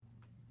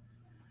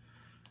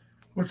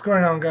What's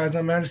going on, guys?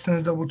 I'm Anderson,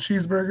 a double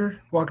cheeseburger.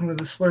 Welcome to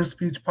the Slur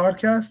Speech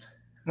podcast,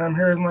 and I'm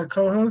here as my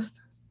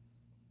co-host.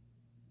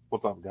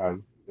 What's up, guys?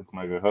 It's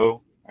Mega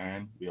Ho,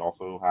 and we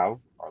also have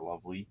our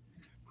lovely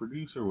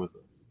producer with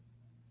us.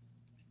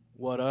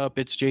 What up?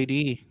 It's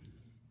JD.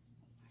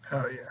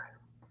 Hell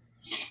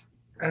yeah!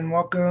 And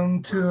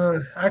welcome to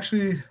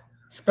actually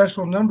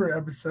special number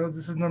episode.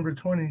 This is number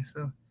 20,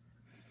 so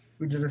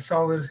we did a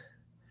solid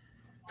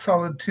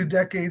 2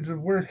 decades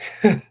of work.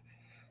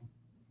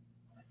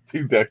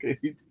 2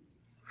 decades.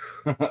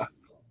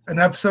 An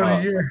episode a uh,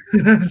 year.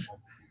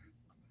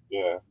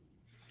 yeah.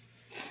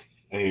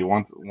 Hey,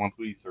 once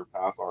we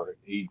surpass our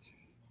age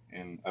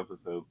in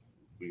episodes,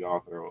 we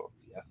gotta throw a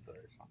fiesta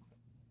or something.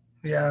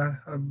 Yeah,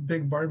 a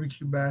big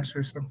barbecue bash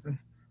or something.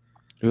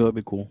 Ooh, that'd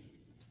be cool.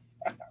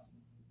 Yeah.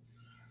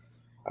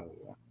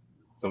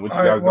 So what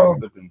All you right. guys got Well,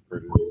 sipping for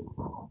today?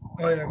 oh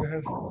yeah, go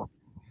ahead. Oh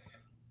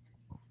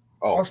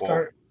I'll well,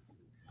 start.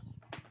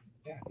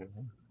 yeah. Go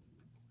ahead.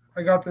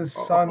 I got this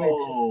Sonic.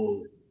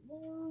 Oh,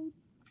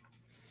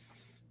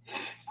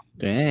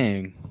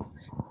 Dang.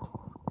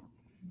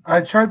 I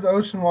tried the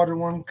ocean water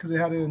one because they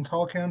had it in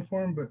tall can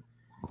form, but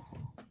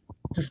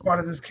just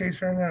spotted this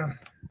case right now.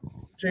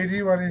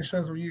 JD, why didn't you show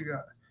us what you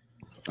got?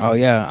 Oh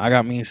yeah, I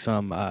got me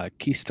some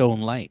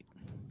Keystone Light,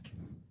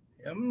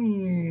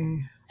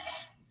 Yummy.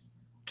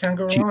 Can't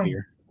go cheap wrong.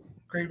 beer.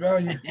 Great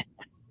value.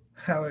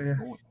 Hell yeah.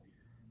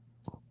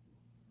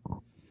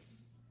 oh,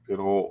 good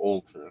old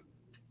ultra.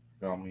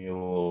 Got me a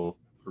little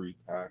 3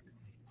 pack.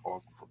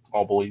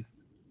 Tall boys.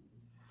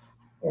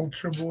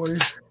 Ultra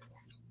boys.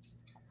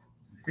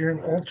 You're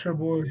an ultra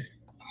boy.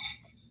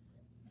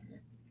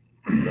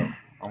 Yeah.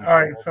 I'm All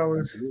right,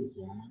 fellas.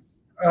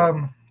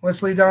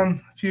 Let's lay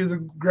down a few of the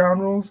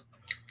ground rules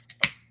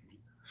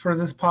for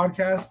this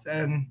podcast.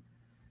 And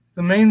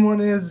the main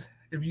one is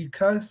if you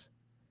cuss,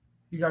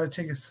 you got to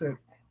take a sip.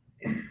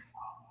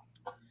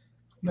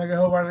 Mega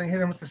hope I didn't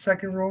hit him with the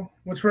second rule,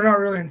 which we're not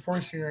really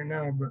enforcing right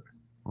now, but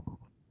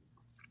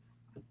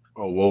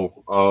Oh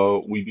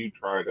well, we do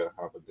try to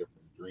have a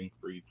different drink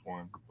for each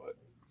one, but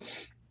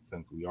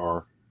since we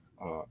are,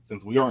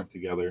 since we aren't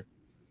together,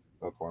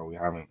 that's why we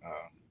haven't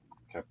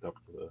kept up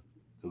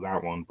to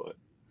that one. But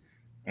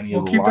any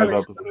we'll of the keep that live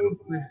episodes,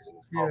 exclusively.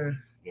 oh,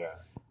 Yeah,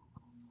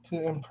 yeah,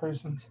 to in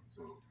persons.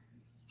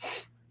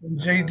 And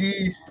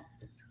JD,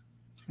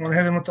 want to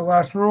hit him with the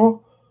last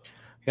rule?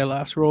 Yeah,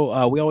 last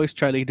roll. We always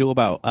try to do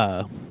about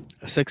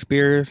 6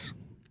 beers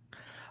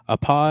a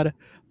pod.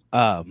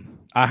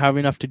 I have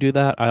enough to do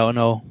that. I don't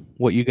know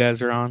what you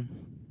guys are on.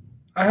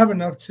 I have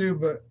enough too,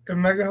 but if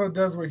Megaho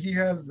does what he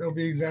has, it'll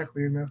be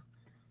exactly enough.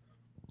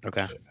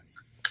 Okay.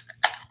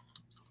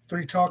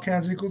 3 tall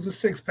cans equals a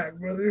 6 pack,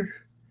 brother.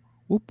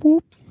 Whoop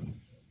whoop.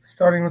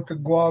 Starting with the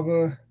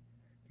guava,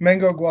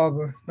 mango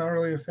guava. Not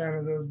really a fan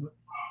of those, but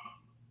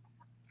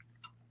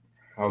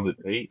how's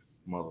it taste,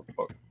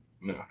 motherfucker?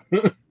 No,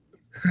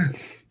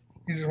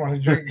 you just want to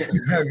drink.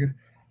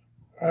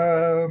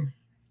 um,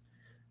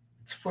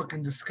 it's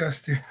fucking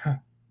disgusting.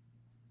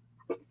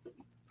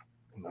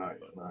 nice,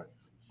 nice.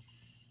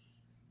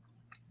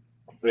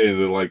 Hey, is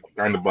it like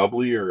kind of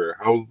bubbly, or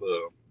how's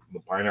the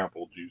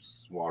pineapple juice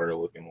water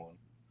looking one?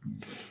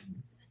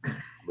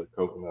 The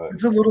coconut.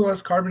 It's a little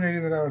less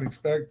carbonated than I would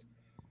expect.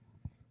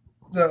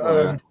 The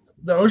Oh yeah.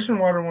 the ocean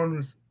water one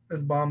is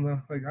bomb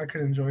though. Like I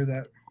could enjoy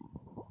that.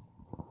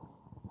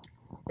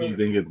 Do you But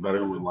think it's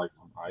better with like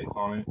some ice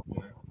on it,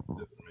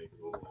 just to make it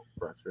a little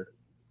fresher?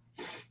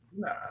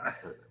 nah,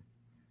 Or-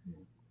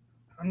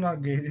 I'm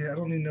not gay. I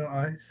don't need no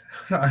ice.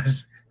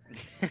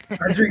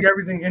 I drink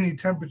everything any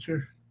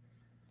temperature.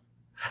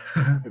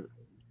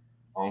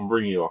 I'm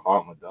bringing you a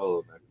hot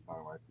Modelo next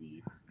time I see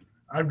you.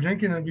 I'm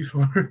drinking it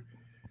before.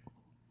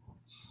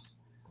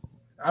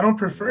 I don't I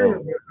prefer it,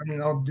 know. but I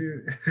mean I'll do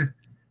it.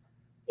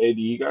 Hey, do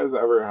you guys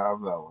ever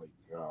have that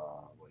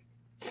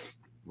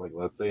like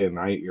let's say at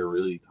night you're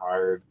really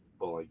tired,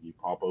 but like you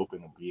pop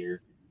open a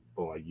beer,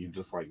 but like you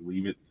just like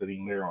leave it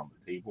sitting there on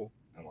the table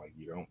and like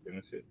you don't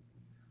finish it,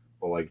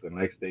 but like the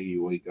next day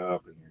you wake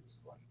up and you're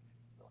just like,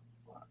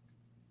 "Fuck,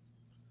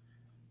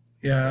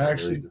 Yeah, I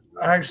really just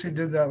I actually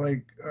did that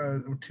like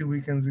 2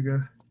 weekends ago.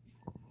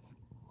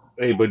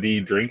 Hey, but do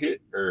you drink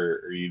it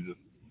or you just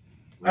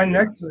I leave it?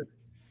 necked it.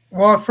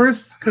 Well, at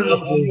first, because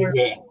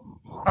Yeah.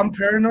 I'm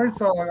paranoid,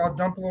 so like I'll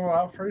dump a little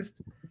out first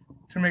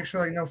to make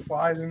sure like no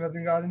flies or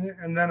nothing got in it,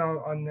 and then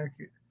I'll neck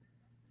it.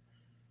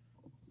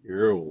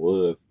 You're a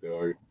wuss,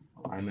 dog.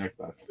 I next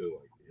that shit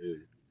like it.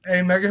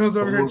 Hey, Mega Hill's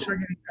over here Someone,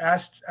 chugging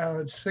ash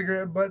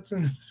cigarette butts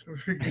and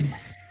freaking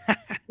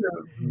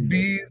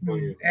bees and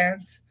fucking,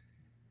 ants.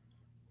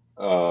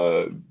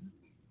 uh,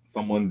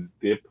 someone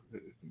dipped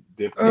it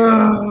in it.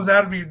 Oh,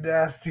 that'd be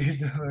nasty.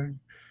 Dog.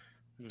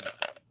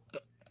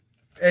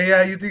 Hey,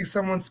 yeah, you think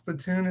someone's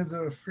spittoon is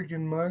a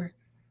freaking mug?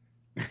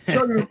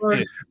 Chugging a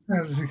mug.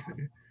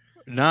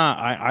 Nah,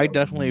 I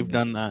definitely have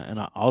done that, and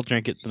I'll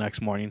drink it the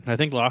next morning. I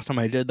think the last time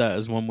I did that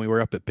is when we were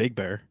up at Big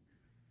Bear.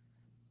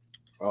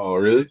 Oh,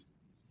 really?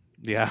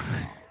 Yeah.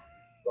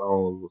 That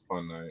one was a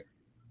fun night.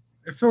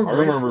 It I feels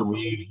remember wasteful.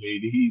 me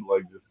and JD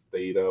like just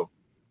stayed up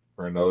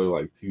for another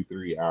like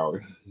 2-3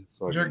 hours.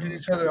 Jerking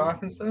each other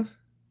off and stuff.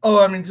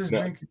 Oh, I mean, just No.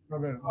 drinking. My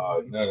bad.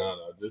 No,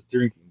 just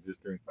drinking.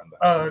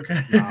 Oh, okay.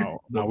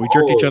 No, we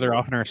jerked each other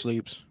off in our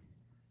sleeps.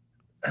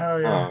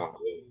 Hell yeah.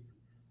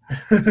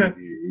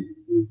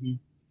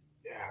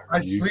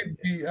 I sleep.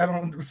 I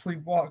don't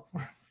sleepwalk.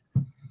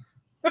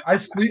 I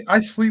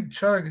sleep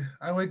chug.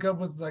 I wake up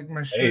with like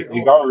my Hey, shirt.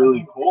 it got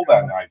really cold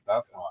that night.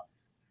 That's why.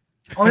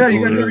 Oh yeah,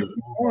 you gotta keep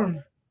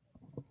warm.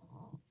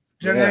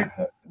 Generate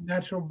that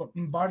natural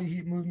body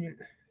heat movement.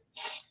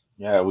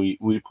 Yeah, we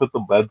put the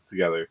beds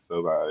together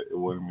so that it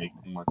wouldn't make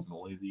too much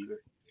noise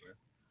either,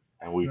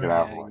 and we could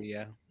have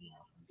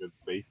good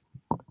space.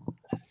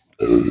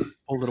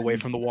 Hold it away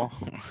from the wall.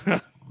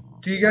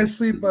 Do you guys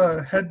sleep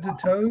head to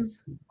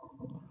toes,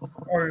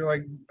 or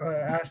like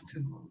ass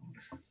to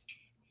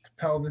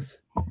pelvis?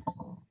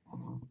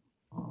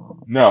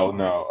 No,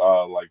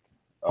 like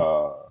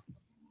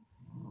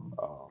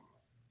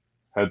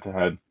head to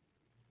head.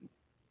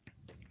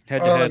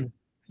 Head to head.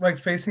 Like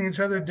facing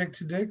each other, dick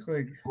to dick,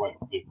 like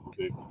dick to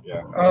dick,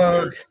 yeah.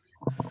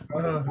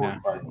 Yeah.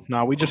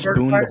 No, we just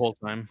spooned the whole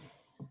time.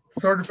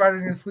 Sword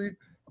fighting in your sleep.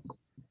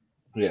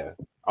 Yeah,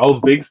 I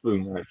was big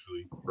spoon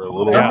actually for a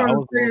little. I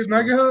was going to say,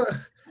 Megaho,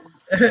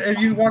 if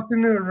you walked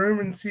into a room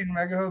and seen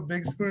Megaho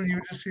big spoon, you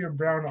would just see a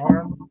brown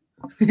arm.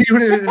 You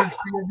would have just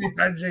seen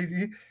behind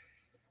JD.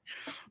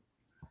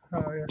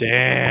 Oh, yeah.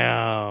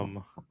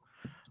 Damn.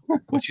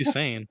 What you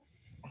saying?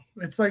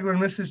 It's like when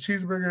Mrs.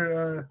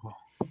 Cheeseburger,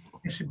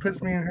 she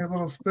puts me in her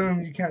little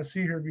spoon. You can't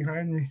see her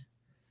behind me.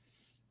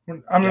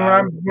 When I'm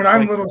like,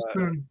 little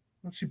spoon,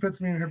 she puts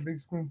me in her big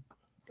spoon.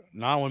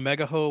 Nah, when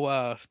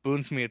Megaho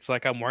spoons me, it's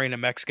like I'm wearing a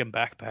Mexican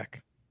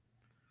backpack.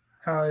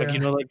 Hell like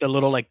like the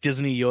little like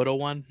Disney Yoda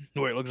one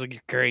where it looks like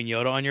you're carrying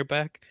Yoda on your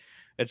back.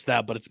 It's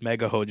that, but it's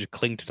Megaho just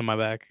clinged to my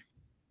back.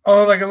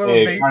 Oh, like a little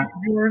baby.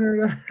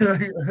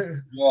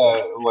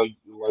 Yeah, like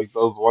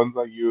those ones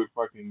that you would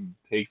fucking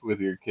take with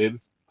your kids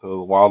to the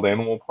wild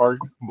animal park,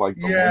 like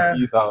the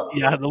monkeys.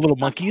 Yeah, the little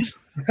monkeys.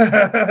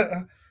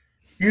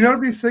 You know,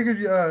 it'd be sick if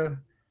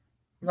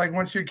like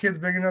once your kid's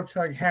big enough to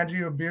like hand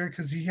you a beer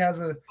because he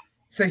has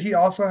he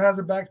also has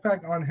a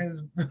backpack on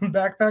his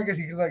backpack and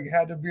he like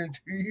had a beer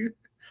to you.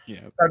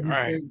 Yeah, that'd be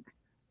sick.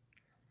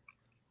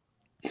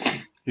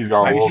 He's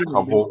got a little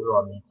cup holder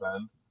on each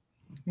end.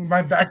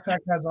 My backpack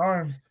has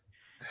arms.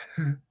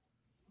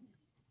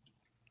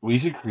 We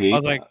should create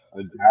a dad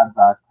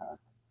backpack.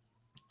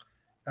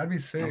 That'd be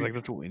sick. I was like,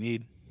 that's what we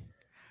need.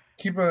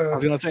 I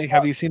was gonna say,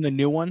 have you seen the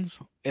new ones?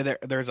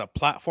 There's a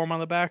platform on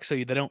the back, so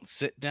they don't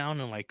sit down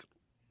and like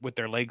with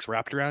their legs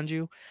wrapped around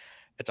you.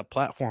 It's a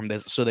platform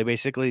so they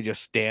basically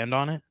just stand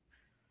on it,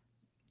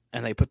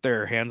 and they put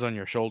their hands on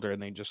your shoulder,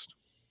 and they just.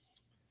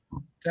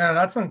 Yeah,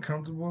 that's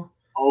uncomfortable.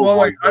 Oh, well,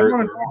 like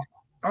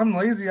I'm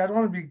lazy. I don't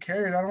want to be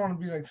carried. I don't want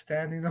to be like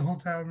standing the whole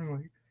time and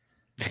like.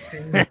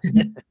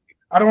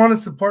 I don't want to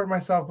support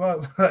myself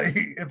up. Like,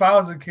 if I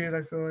was a kid,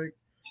 I feel like.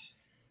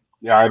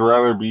 Yeah, I'd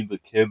rather be the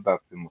kid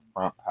that's in the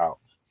front house.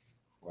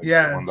 Like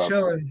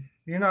chilling.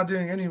 You're not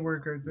doing any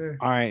work right there.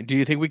 All right. Do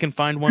you think we can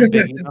find one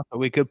big enough that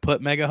we could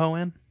put Megaho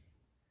in?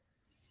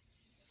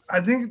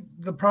 I think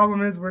the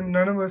problem is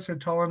none of us are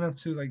tall enough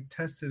to like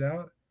test it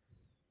out.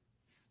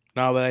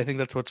 No, but I think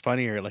that's what's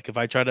funnier. Like if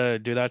I try to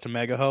do that to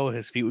Megaho,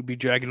 his feet would be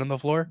dragging on the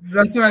floor.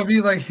 That's what I'd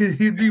be like.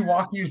 He'd be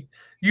walking.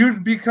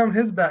 You'd become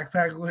his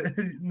backpack,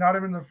 not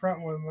even the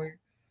front one. Like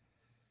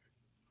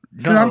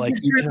no, like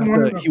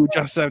he would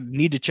just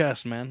need a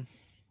chest, man.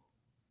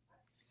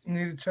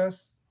 Need a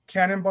chest?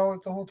 Cannonball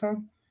it the whole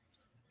time?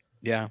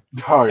 Yeah.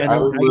 Oh, and then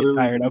when I get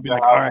tired, I'll be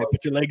like, all right,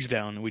 put your legs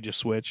down, and we just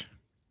switch.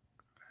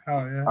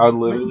 Oh yeah. I would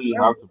literally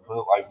have to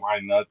put like my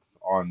nuts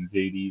on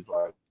JD's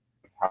like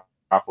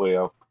halfway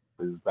up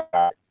his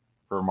back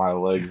for my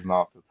legs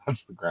not to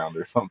touch the ground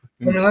or something.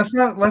 I mean, let's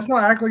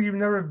not act like you've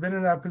never been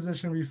in that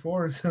position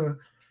before, so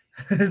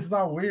it's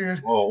not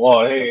weird.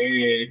 Well,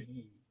 hey.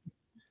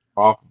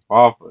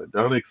 Papa,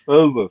 don't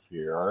expose us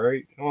here, all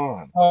right? Come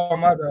on. Oh,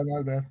 my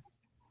bad.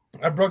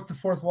 I broke the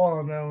fourth wall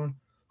on that one.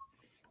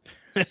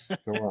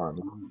 Come on.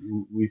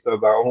 We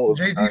said that one was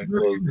JD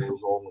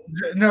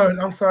No,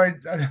 I'm sorry.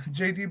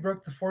 JD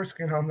broke the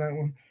foreskin on that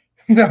one.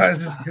 No, I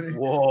was just kidding.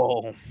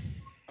 Whoa.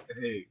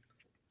 Hey,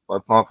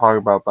 let's not talk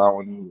about that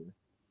one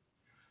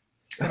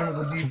either. Hit him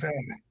with the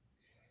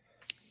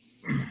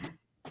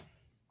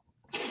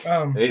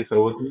D-pad. Hey,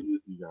 so what's new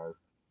with you guys?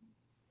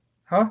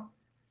 Huh?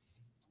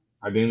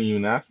 I didn't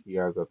even ask you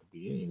guys at the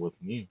beginning what's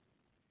new.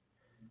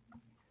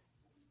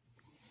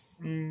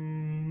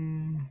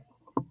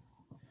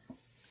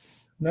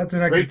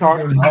 Nothing I can think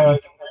of.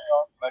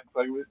 Next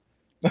segment.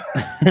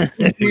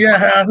 Yeah, I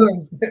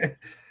asked.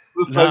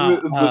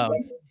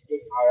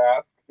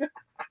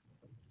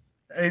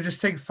 Hey,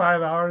 just take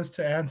 5 hours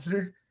to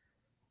answer.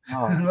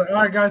 All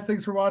right, guys,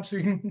 thanks for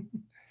watching.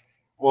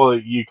 Well,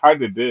 you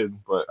kind of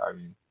did, but I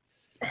mean,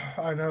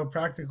 I know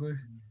practically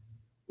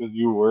because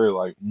you were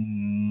like.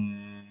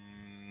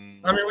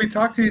 I mean, we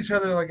talk to each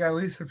other like at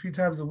least a few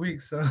times a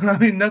week, so I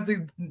mean,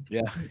 nothing.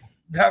 Yeah.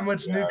 That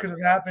much new could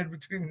have happened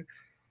between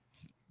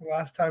the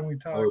last time we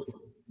talked.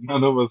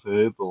 none of us have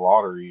hit the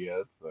lottery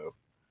yet, so.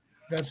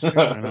 That's true.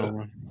 I know,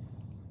 man.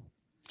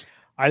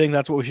 I think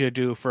that's what we should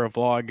do for a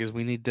vlog. Is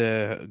we need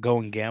to go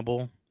and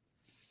gamble.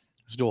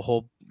 Just do a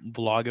whole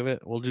vlog of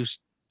it. We'll do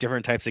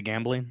different types of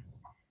gambling.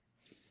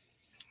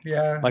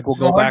 Yeah. Like we'll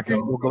go back.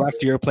 We'll go back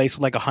to your place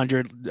with like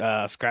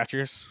 100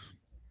 scratchers.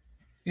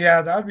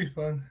 Yeah, that'd be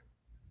fun.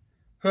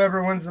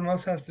 Whoever wins the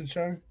most has to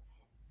chug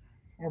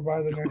or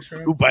buy the next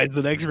round. Who buys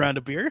the next round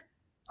of beer?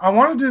 I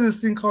want to do this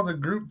thing called a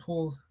group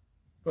pool,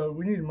 but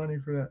we need money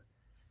for that.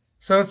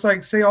 So it's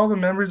like, say all the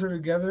members are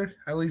together,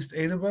 at least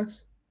 8 of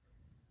us,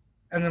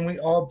 and then we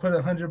all put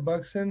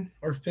 $100 in,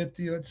 or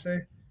 50, let's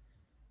say,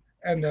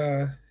 and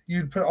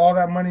you'd put all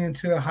that money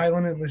into a high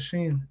limit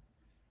machine,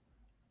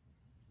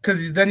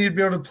 because then you'd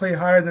be able to play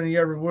higher than you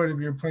ever would if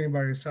you were playing by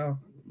yourself.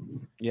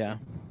 Yeah.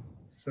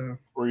 So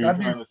what are you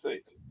trying to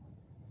say?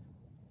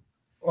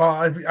 Well,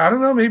 I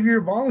don't know. Maybe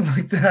you're balling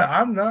like that.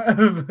 I'm not.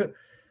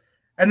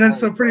 And then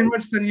so pretty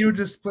much then you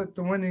just split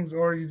the winnings,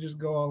 or you just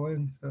go all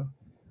in. So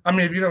I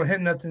mean, if you don't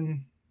hit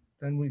nothing,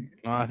 then we.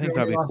 No, I think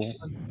that'd be cool.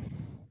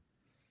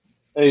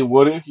 Hey,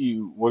 what if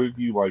you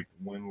like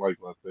win, like,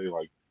 let's say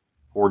like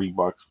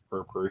 $40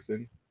 per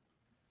person,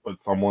 but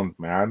someone's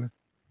mad,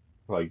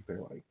 like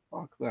they're like,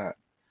 fuck that,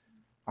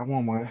 I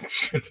want my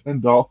extra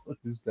 $10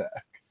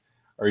 back.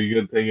 Are you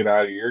gonna take it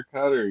out of your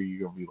cut, or are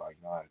you gonna be like,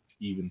 nah, it's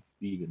even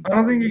Steven? I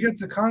don't think you get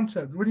the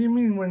concept. What do you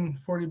mean win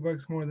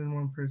 $40 more than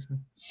one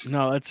person?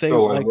 No, let's say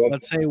So,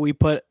 let's say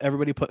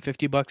everybody put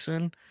 $50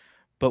 in,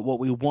 but what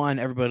we won,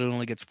 everybody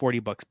only gets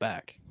 $40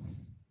 back.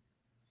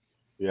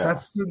 Yeah,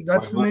 that's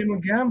the name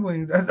of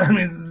gambling. I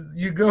mean,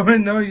 you go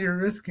and know you're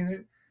risking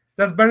it.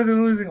 That's better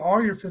than losing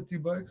all your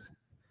 $50.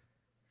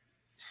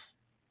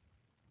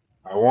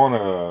 I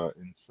want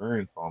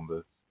insurance on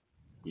this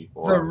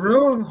before. The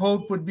real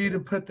hope would be to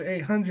put the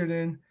 800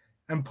 in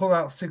and pull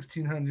out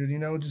 1,600. You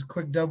know, just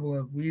quick double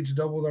up. We each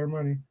doubled our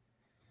money,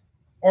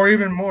 or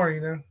even more.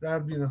 You know, that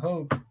would be the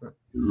hope. But.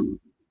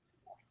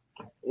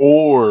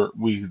 Or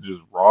we could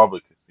just rob a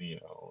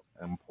casino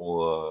and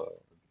pull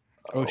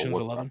Ocean's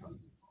 11.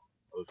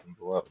 Ocean's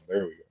 11.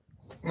 There we go.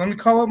 Let me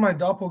call up my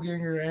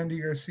doppelganger Andy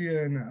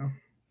Garcia now,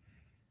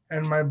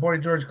 and my boy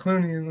George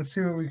Clooney, and let's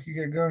see what we could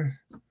get going.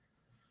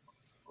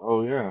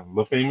 Oh yeah,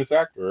 the famous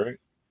actor, right?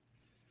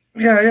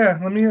 Yeah.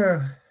 Let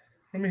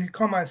me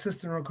call my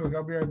assistant real quick.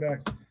 I'll be right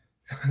back.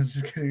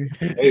 Just kidding.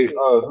 Hey, who's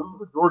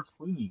the George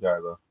Clooney guy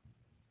though?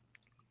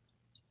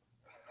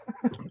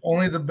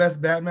 Only the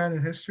best Batman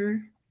in history.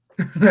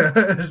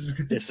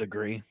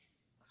 Disagree.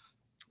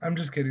 I'm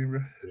just kidding,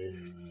 bro.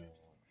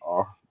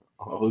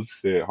 Oh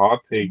shit! Hot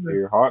take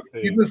here. Hot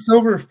take. He's a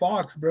silver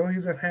fox, bro.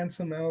 He's a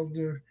handsome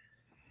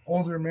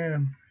older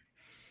man.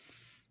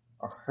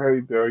 Hey,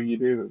 bro, you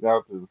didn't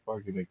have to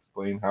fucking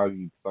explain how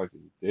you suck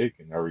his dick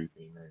and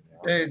everything right now.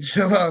 Hey,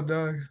 chill out,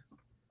 dog.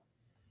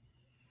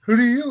 Who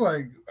do you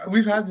like?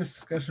 We've had this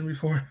discussion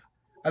before.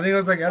 I think it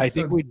was like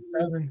episode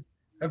 7,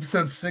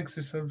 episode 6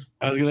 or something.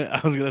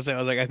 I was gonna say,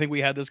 I think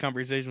we had this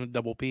conversation with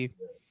Double P.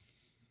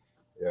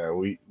 Yeah,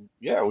 we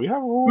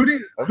have. Who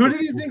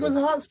did you think was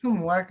hot?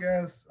 Some whack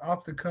ass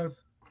off the cuff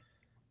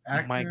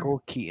actor?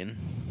 Michael Keaton.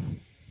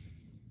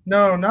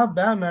 No, not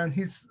Batman.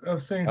 He's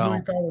saying who he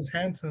thought was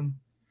handsome.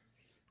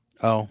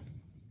 Oh,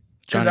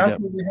 because that's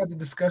what we had the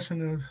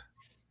discussion of.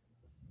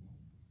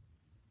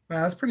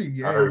 Man, that's pretty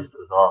gay. I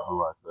forgot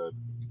who I said.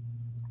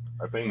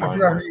 I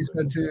forgot who you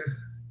said too.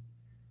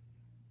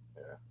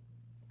 Yeah.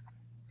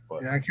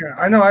 But, yeah, I can't.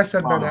 I know I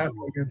said Ben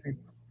Affleck. I think.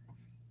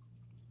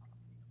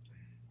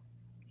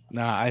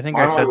 Nah, I think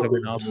I said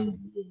something else.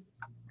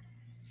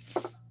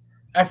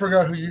 I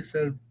forgot who you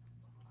said.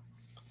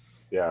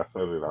 Yeah,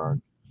 so did I.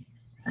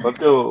 Let's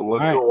go.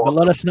 But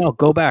let us know.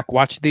 Go back,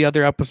 watch the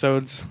other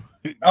episodes.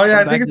 Oh yeah,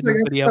 I think it's like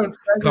video.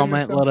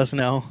 Comment, let us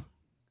know.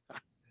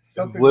 It's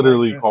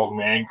literally called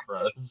Man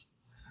Crush.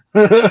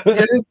 Yeah,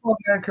 it is called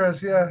Man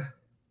Crush. Yeah.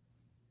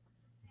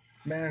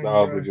 Man. That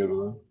was a good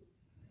one.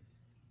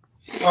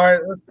 All right,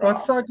 let's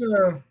talk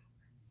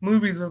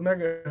movies with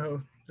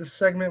Megaho. This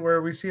segment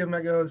where we see if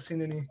Megaho has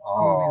seen any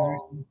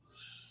movies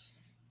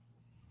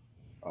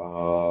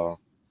recently.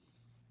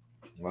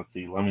 Let's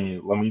see. Let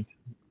me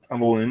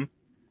tumble in.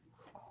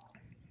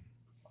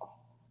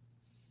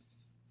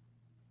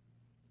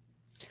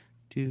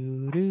 I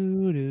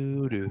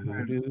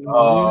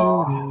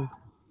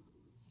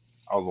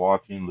was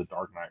watching The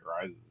Dark Knight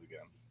Rises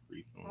again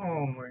recently.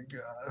 Oh my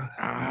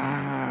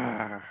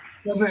god.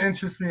 Doesn't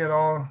interest me at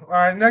all. All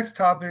right, next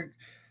topic.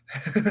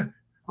 I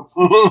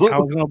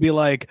was gonna be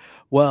like,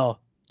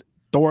 well,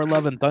 Thor: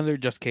 Love and Thunder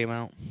just came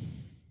out.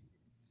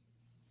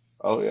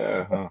 Oh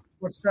yeah, huh?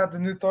 What's that? The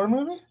new Thor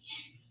movie?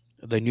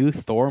 The new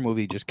Thor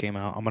movie just came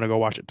out. I'm gonna go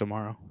watch it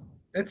tomorrow.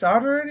 It's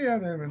out already? I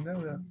didn't even know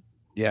that.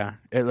 Yeah,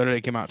 it literally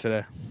came out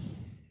today.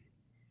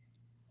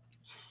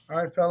 All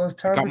right, fellas,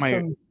 time for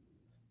some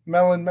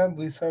melon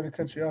medley. Sorry to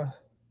cut you off.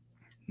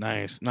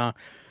 Nice. No,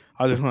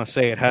 I was just gonna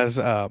say it has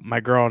my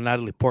girl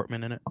Natalie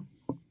Portman in it.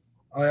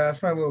 Oh yeah,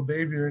 that's my little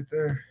baby right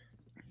there.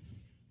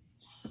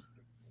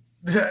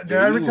 Did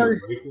I ever tell you?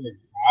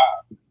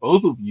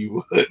 Both of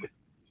you would.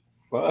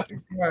 Fuck.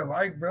 That's what I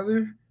like,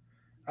 brother.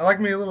 I like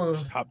me a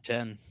little. Top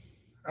 10.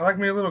 I like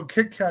me a little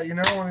Kit Kat. You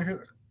know, I want to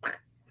hear.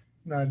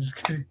 No, just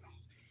kidding.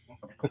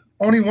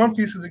 Only one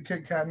piece of the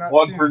Kit Kat, not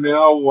One two. for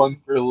now,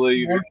 one for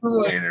later. One for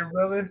later,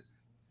 brother.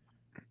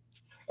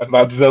 And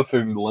that's just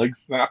her leg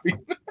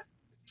snapping.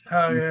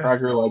 Oh You yeah.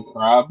 cracker like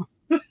crab.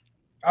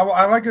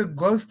 I like a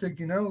glow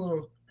stick. You know, a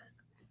little.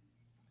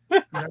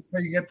 And that's how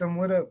you get them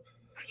lit up.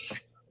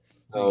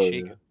 Oh,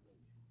 Shake yeah. it.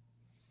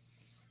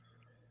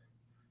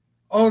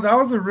 Oh, that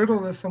was a riddle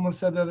that someone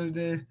said the other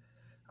day.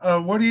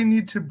 What do you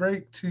need to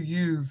break to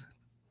use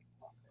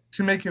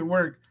to make it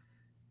work?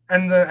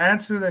 And the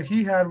answer that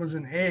he had was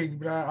an egg,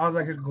 but I was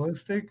like a glow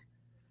stick,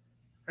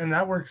 and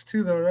that works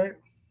too, though, right?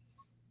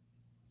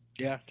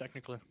 Yeah,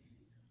 technically.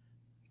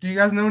 Do you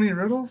guys know any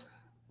riddles?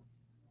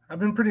 I've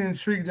been pretty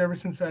intrigued ever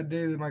since that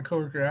day that my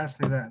coworker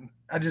asked me that.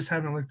 I just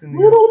haven't looked into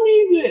Riddle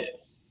me this.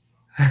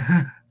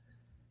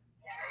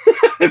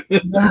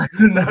 it. No.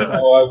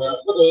 Oh,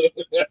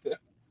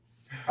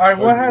 All right,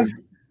 what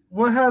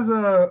has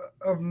a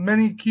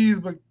many keys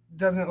but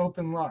doesn't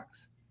open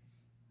locks?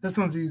 This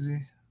one's easy.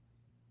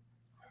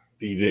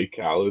 DJ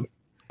Khaled.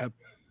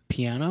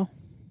 Piano?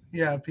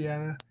 Yeah,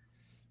 piano.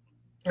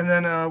 And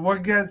then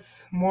what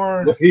gets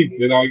more? Wait,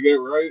 did I get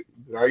right?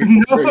 Did I get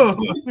No,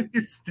 right?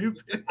 you're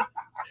stupid.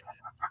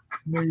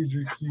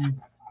 Major key.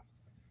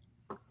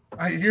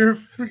 You're a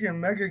freaking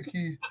mega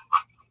key.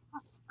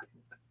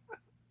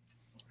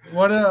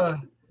 What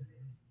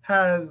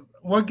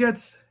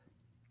gets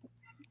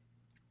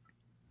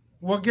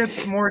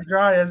more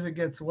dry as it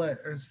gets wet?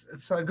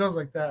 It goes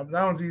like that. But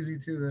that one's easy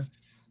too. Though.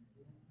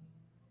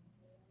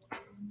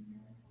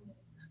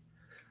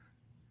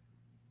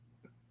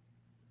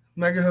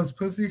 Mega Hill's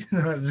pussy?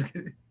 No, just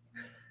kidding.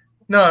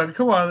 No,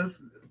 come on.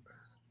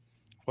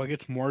 What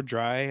gets more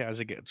dry as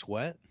it gets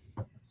wet?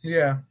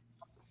 Yeah.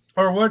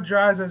 Or what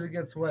dries as it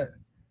gets wet?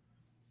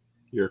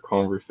 Your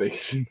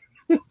conversation.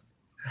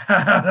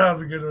 That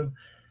was a good one.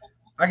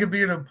 I could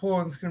be in a pool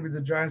and it's going to be the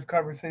driest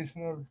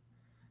conversation ever.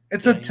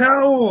 It's a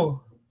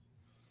towel.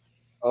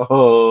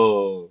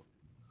 Oh.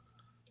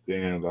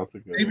 Damn, that's a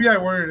good Maybe one.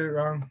 I worded it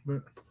wrong,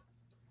 but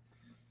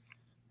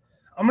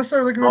I'm going to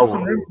start looking up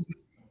some Probably. riddles.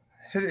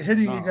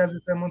 Hitting you guys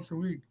with them once a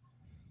week.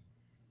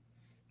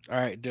 All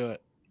right, do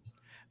it.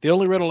 The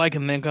only riddle I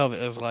can think of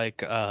is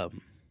like Riddle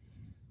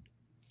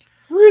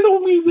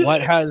me this.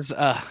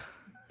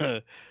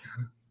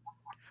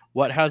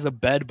 what has a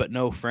bed but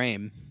no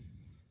frame?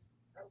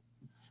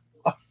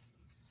 A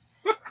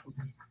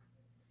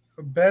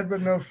bed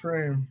but no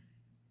frame.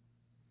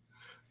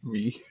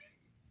 Me.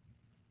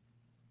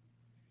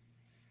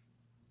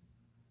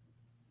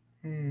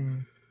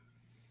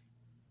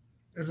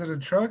 Is it a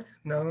truck?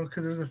 No,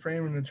 because there's a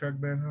frame in the truck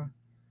bed,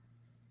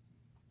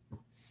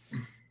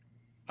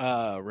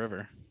 huh?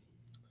 River.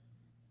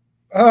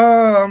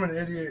 Oh, I'm an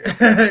idiot.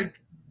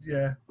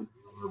 Yeah,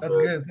 that's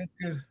good. That's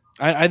good.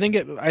 I think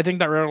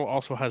that riddle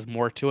also has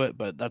more to it,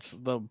 but that's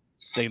the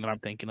thing that I'm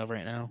thinking of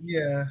right now.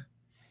 Yeah.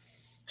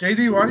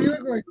 JD, why do you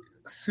look like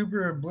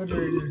super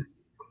obliterated?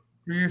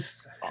 Were you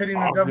hitting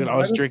the double? I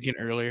was drinking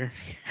earlier.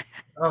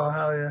 Oh,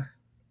 hell yeah.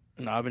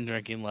 No, I've been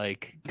drinking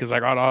because I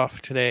got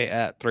off today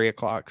at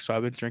 3:00, so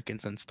I've been drinking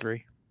since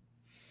 3.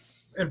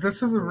 If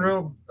this was a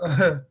real,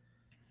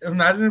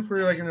 imagine if we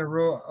were like in a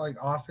real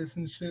office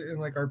and shit, and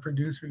like our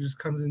producer just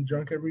comes in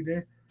drunk every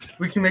day.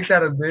 We can make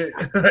that a bit.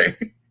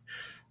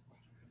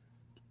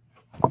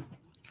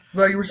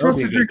 Like we're supposed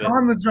to drink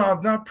on the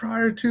job, not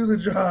prior to the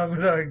job.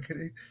 No, I'm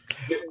kidding.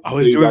 I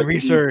was doing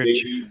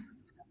research.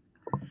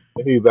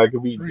 Hey, that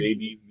could be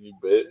JD's new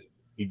bit.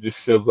 He just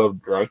shows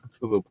up drunk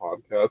to the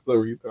podcast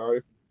every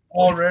time.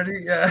 Already?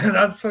 Yeah,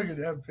 that's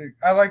fucking epic.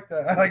 I like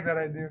that. I like that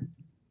idea.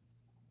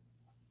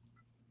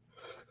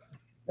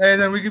 And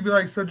then we could be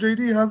like, so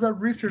JD, how's that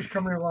research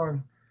coming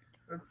along?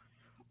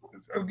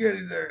 I'm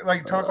getting there.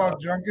 Like, talk all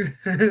drunk.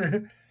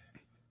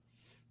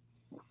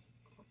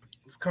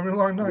 It's coming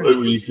along nice. What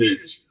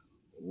research?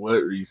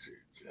 What research?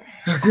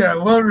 Yeah,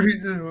 what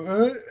research?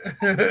 What?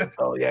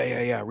 Oh,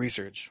 yeah.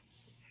 Research.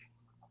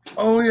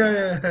 Oh,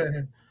 yeah.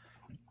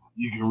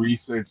 You can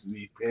research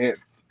these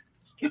pants.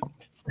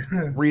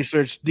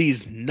 Research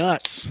these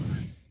nuts.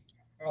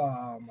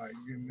 Oh, my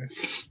goodness.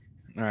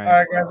 All All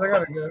right, guys, I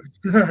got to go.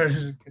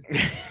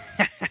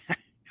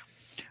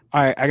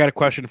 All right, I got a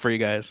question for you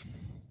guys.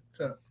 What's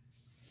up?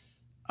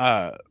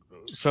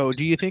 So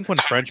do you think when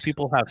French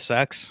people have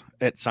sex,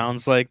 it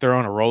sounds like they're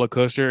on a roller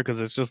coaster because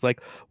it's just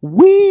like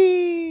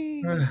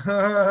wee?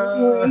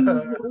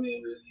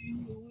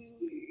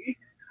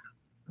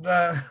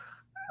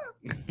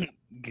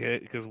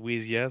 Because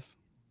we's yes.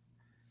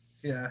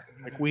 Yeah.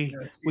 Like we.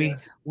 It's You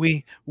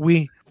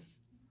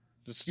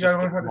just gotta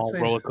a learn how to small say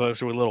roller it.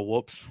 coaster with little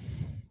whoops.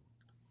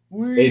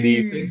 Hey,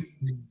 do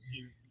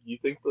you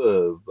think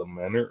the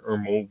men are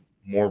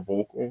more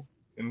vocal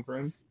in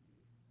French?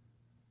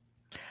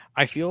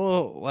 I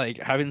feel like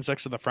having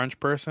sex with a French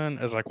person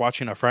is like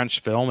watching a French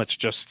film. It's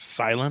just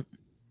silent.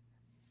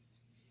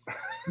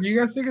 Do you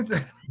guys think it's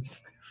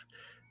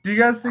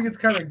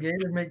kind of gay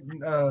to make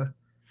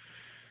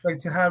like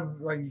to have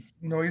like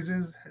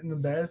noises in the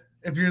bed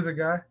if you're the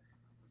guy?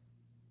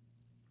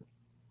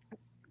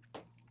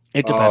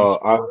 It depends.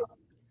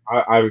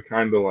 I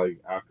kind of like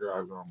after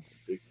I've gone my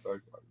dick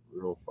sucked like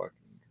real fucking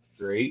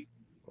great.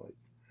 Like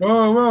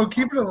Whoa,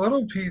 keep it a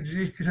little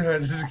PG.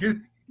 Just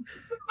kidding.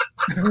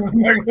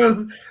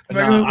 Mega's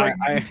No, like,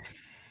 I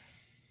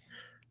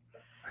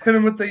hit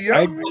him with the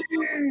I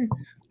yummy.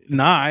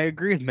 Nah, I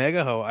agree with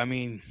Megaho. I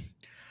mean,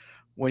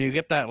 when you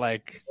get that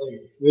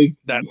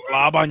that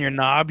slob on your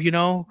knob, you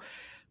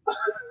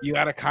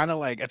gotta kind of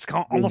like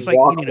almost like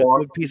eating a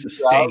good piece of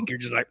steak. You're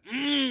just like,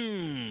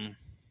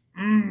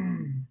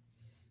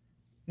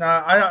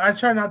 Nah, I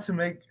try not to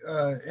make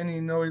any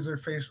noise or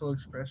facial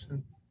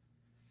expression.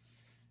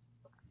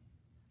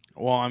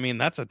 Well, I mean,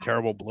 that's a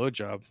terrible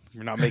blowjob.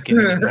 You're not making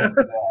any noise.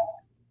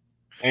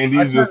 And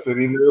he's just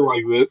sitting there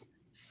like this.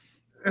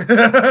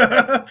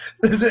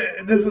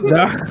 This is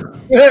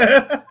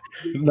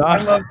No.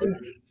 I love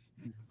this.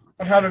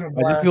 I'm having a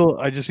blast.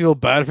 I just feel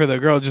bad for the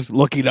girl just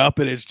looking up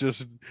and it's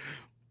just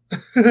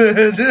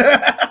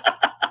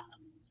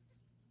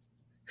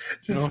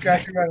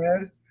scratching my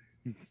head.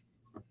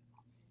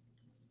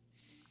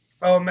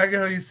 Oh,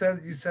 Megaho, you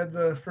said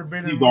the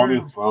forbidden He's words.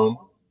 on his phone.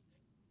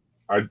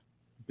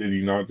 Did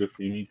you not just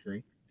see me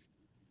drink?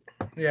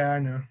 Yeah, I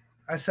know.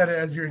 I said it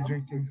as you were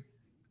drinking.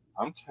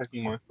 I'm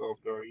checking myself,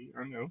 though.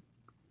 I know.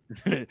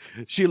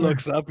 She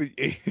looks up.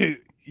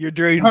 You're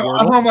doing I'm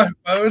Wordle? on my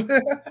phone.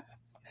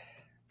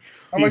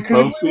 I'm like, can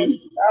you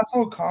believe this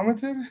asshole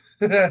commented?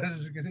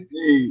 Just kidding.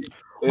 Hey,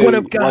 what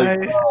up,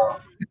 guys?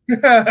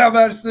 How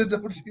about the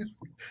double cheese?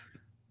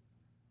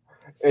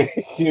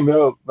 Hey,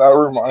 that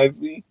reminds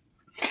me.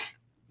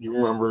 You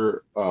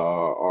remember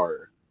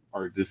our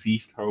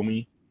deceased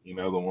homie?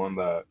 The one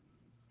that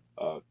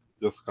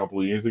just a couple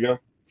of years ago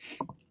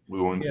we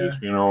went to his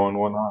funeral and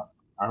whatnot.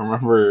 I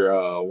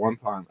remember one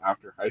time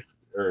after high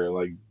school or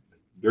like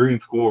during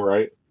school,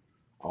 right?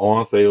 I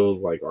want to say it was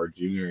like our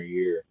junior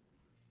year.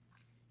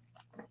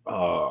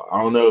 I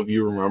don't know if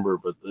you remember,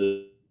 but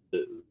this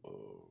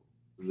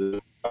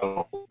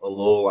a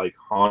little like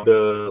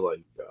Honda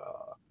like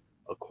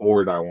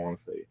Accord. I want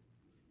to say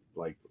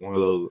like one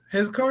of those.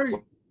 His car.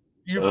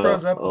 You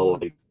froze up.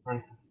 Like,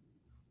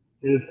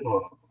 his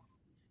car.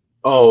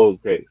 Oh,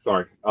 okay.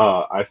 Sorry.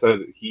 I said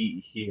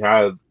he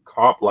had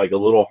cop like a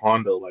little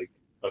Honda like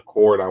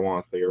Accord. I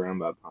want to say around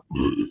that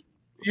time.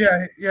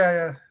 Yeah.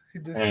 He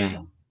did.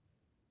 And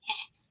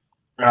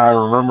I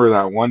remember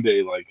that one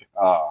day, like,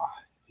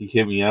 he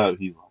hit me up.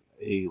 He's like,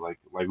 "Hey, like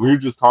we were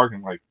just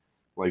talking, like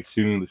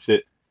shooting the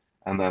shit,"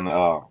 and then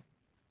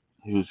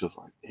he was just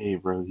like, "Hey,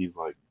 bro," he's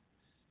like,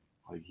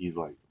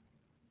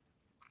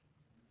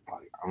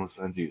 "I'm gonna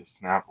send you a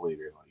snap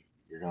later. Like,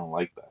 you're gonna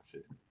like that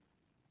shit."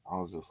 I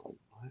was just like,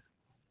 "What?"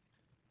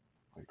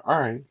 Like, all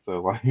right,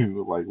 so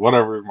like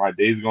whatever. My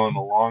day's going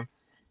along.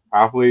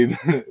 Halfway,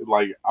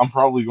 like I'm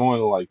probably going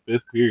to like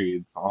fifth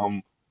period,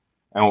 so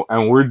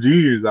and we're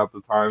juniors at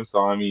the time,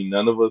 so I mean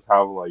none of us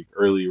have like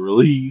early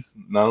release,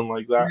 nothing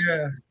like that.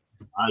 Yeah.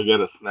 I get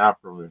a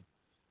snap from him.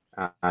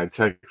 I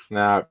check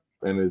Snap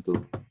and it's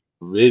a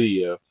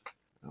video.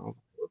 I was like,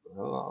 what the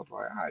hell? I was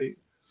like, hi.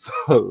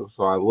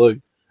 So I look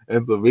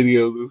and the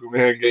video of this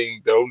man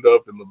getting domed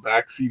up in the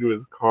back seat of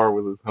his car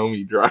with his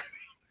homie driving.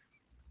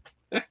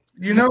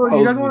 You know what?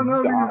 You guys want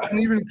to know an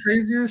even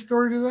crazier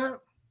story to that?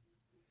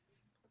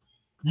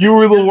 You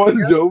were the one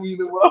doming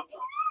him up.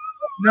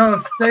 No,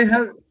 stay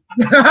heavy.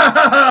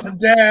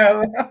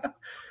 Damn.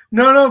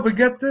 No, but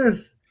get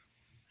this.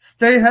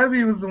 Stay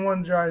Heavy was the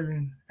one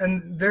driving,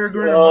 and they were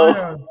going to my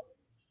house.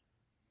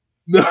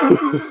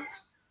 No.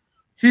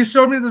 He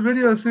showed me the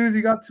video as soon as he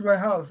got to my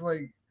house.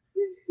 Like,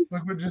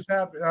 look what just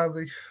happened. I was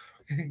like,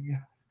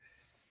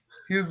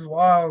 he was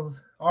wild.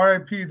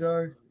 R.I.P.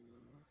 dog.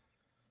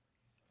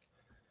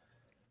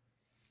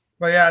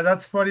 But yeah,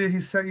 that's funny. He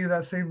sent you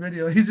that same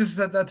video. He just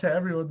sent that to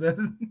everyone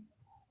then.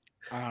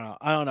 I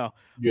don't know.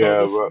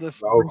 Yeah, so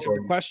this brings up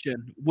a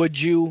question: Would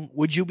you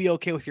be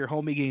okay with your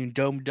homie getting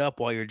domed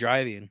up while you're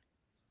driving?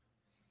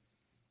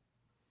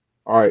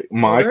 All right,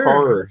 my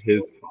car or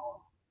his?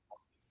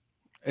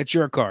 It's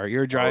your car.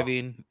 You're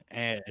driving,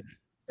 and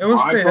it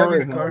was Stay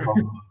Heavy's car.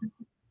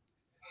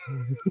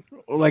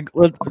 Like,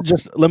 let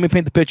me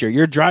paint the picture.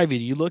 You're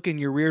driving. You look in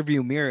your rear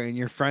view mirror, and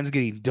your friend's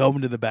getting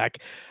domed to the back.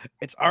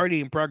 It's already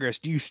in progress.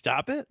 Do you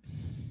stop it?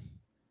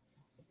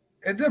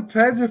 It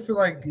depends if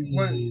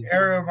what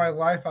era of my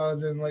life I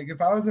was in. Like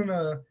if I was in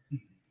a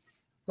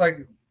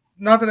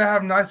not that I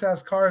have nice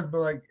ass cars, but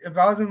like if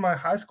I was in my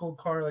high school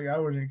car, like I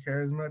wouldn't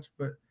care as much.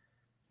 But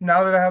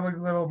now that I have like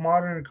a little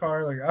modern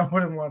car, like I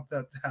wouldn't want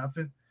that to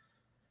happen.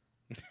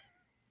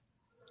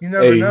 You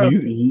never know.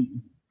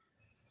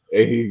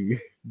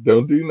 Hey,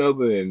 don't do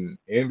nothing in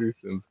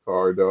Anderson's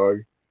car, dog.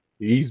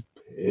 He's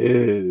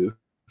pissed.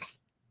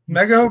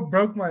 Mega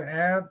broke my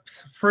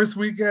amps. First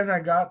weekend I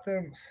got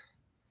them.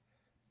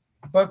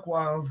 Buck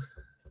wild.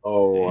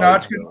 Oh, my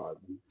God.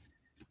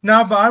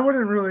 No, but I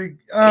wouldn't really.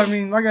 I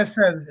mean, like I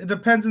said, it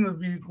depends on the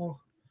vehicle.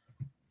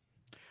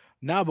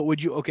 No, but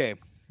would you? Okay,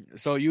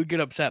 so you'd get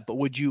upset, but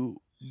would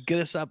you get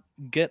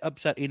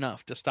upset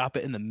enough to stop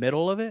it in the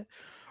middle of it,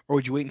 or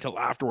would you wait until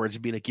afterwards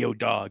and be like, "Yo,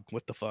 dog,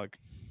 what the fuck?"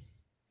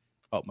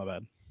 Oh, my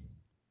bad.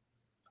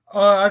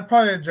 I'd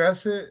probably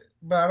address it,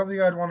 but I don't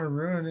think I'd want to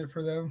ruin it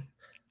for them,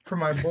 for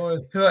my boy.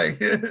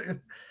 Like,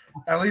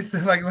 at least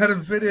like let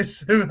him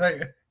finish.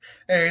 Like,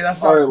 hey,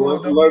 that's All not right,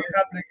 cool. Don't make let's. it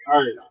happen All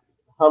right.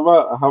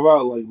 How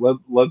about like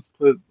let's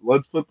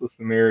put the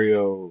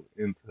scenario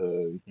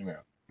into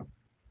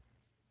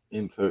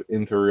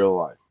into real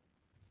life.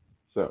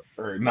 So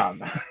or not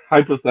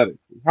hypothetically.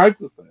 again.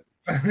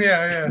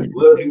 Yeah,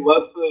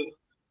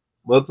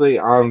 Let's say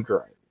I'm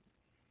driving,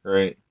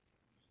 right,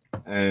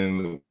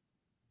 and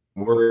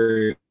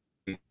we're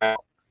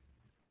out,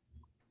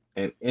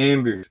 and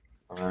Anderson,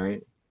 all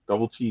right,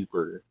 double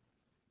cheeseburger.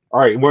 All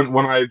right,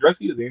 when I address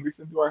you as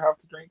Anderson, do I have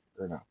to drink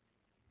or no?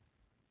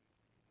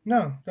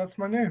 no, that's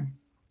my name.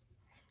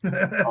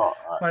 Oh,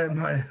 all right,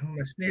 my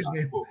stage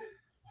name. cool.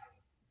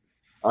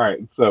 All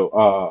right,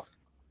 so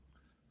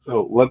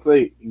let's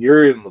say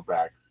you're in the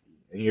back seat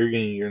and you're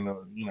getting your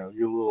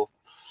little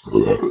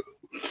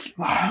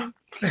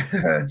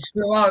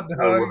Chill out, or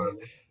dog. whatever.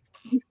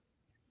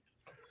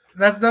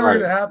 That's All never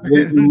right, gonna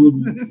would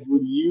happen.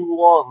 would you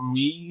want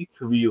me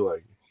to be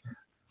like,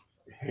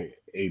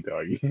 hey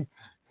dog, can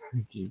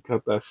you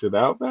cut that shit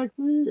out back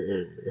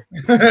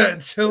there,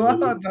 Chill or,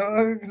 out,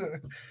 dog.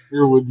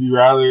 or would you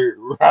rather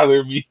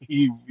me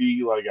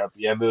be like at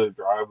the end of the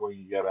drive when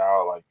you get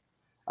out, like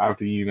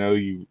after you're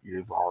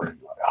already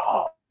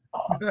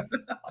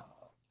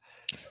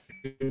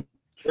like,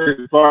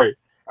 sorry,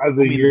 I I think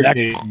mean, you're that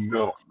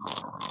no.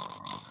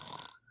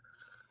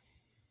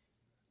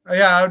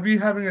 Yeah, I would be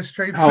having a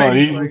straight Oh,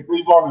 face. he Like,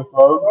 sleep on his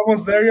phone.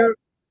 almost there yet?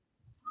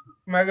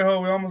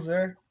 Megaho, we almost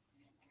there.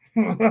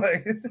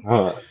 Like,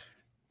 Uh,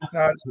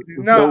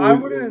 no, so I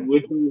wouldn't.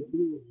 which of the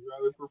two would you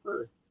rather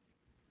prefer?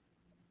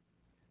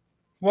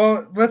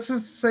 Well, let's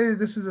just say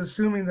this is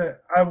assuming that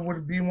I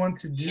would be one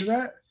to do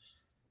that.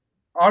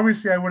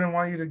 Obviously, I wouldn't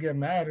want you to get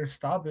mad or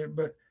stop it,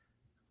 but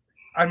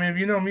I mean, if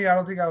you know me, I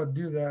don't think I would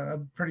do that.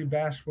 I'm pretty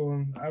bashful,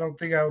 and I don't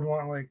think I would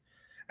want like,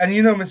 and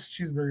you know, Mr.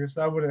 Cheeseburger,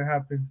 so that wouldn't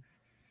happen.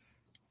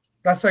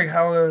 That's like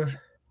hella.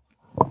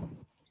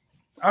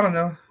 I don't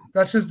know.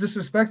 That's just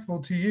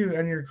disrespectful to you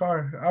and your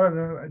car. I don't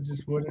know. I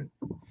just wouldn't.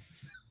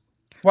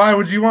 Why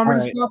would you want all me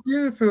to right. stop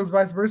you if it was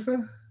vice versa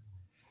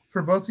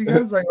for both of you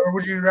guys? Like, or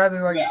would you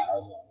rather like? Yeah,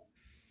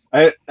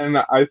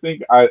 I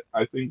think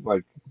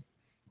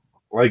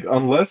like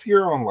unless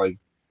you're on like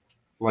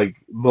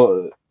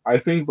the I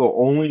think the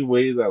only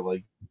way that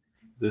like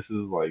this is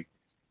like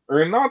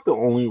or not the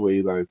only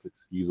way that it's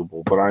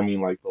excusable, but I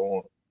mean like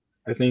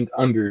I think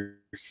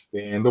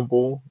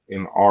understandable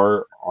in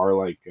our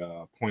like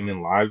point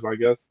in lives, I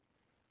guess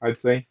I'd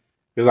say,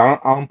 because I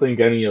don't think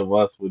any of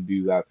us would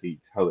do that to each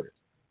other.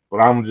 But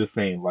I'm just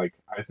saying, like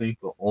I think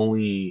the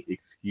only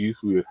excuse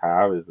we would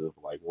have is if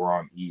like we're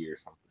on E or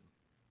something.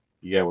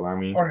 You get what I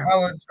mean? Or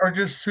how, or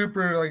just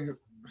super like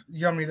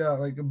yummied out,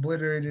 like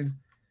obliterated.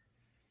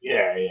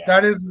 Yeah, yeah.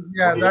 That is,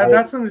 yeah, Like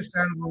that's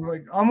understandable.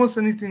 Like almost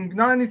anything,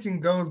 not anything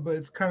goes, but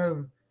it's kind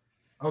of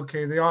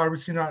okay. They are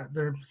obviously not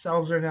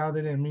themselves right now.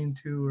 They didn't mean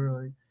to,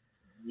 or like,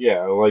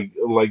 yeah, like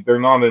they're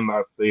not in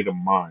that state of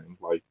mind,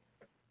 like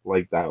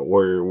that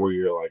where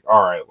you're like,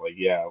 all right, like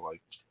yeah,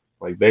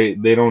 like they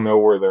don't know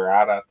where they're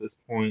at this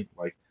point.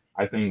 Like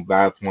I think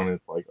that's when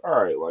it's like,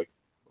 all right, like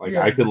I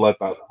yeah, could let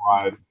that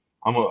slide.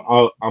 I'm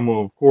gonna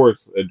of course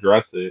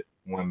address it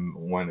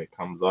when it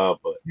comes up,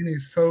 but you need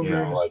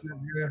sober and like shit.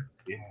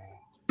 Yeah.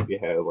 yeah,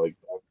 yeah, like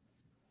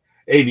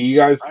hey, do you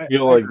guys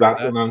feel I like agree with that's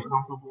that. an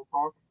uncomfortable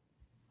talk?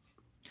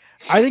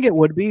 I think it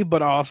would be,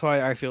 but also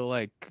I feel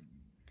like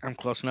I'm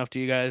close enough to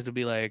you guys to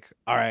be like,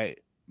 all right,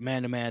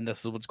 man to man, this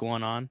is what's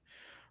going on.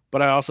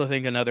 But I also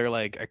think another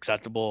like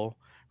acceptable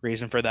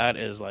reason for that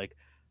is like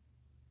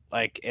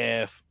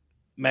if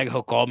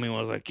Megho called me and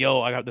was like,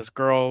 yo, I got this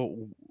girl,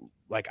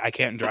 like I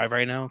can't drive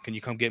right now. Can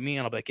you come get me?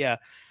 And I'll be like, yeah.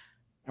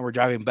 And we're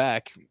driving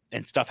back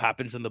and stuff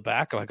happens in the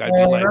back. Like I'd be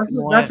Well, like, you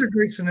know that's what? a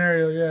great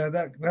scenario. Yeah,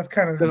 that's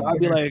kind of Because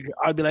fair.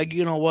 I'd be like,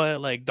 you know what?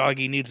 Like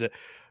doggy needs it.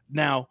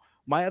 Now,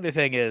 my other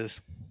thing is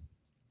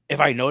if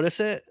I notice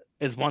it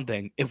is one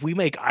thing. If we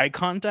make eye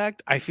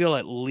contact, I feel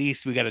at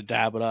least we gotta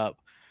dab it up.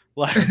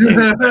 Like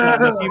trying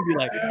to be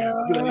like,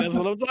 that's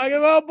what I'm talking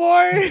about,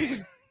 boy.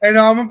 Hey,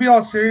 no, I'm gonna be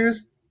all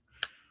serious.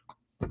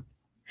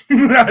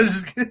 I was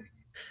just kidding.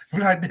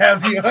 When I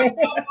dab you up.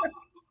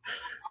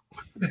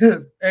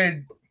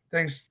 Hey,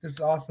 thanks. It's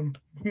awesome.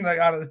 Like,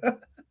 I don't know.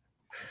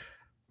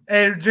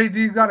 Hey,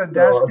 JD got a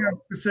dash So, cam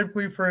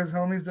specifically for his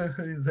homies.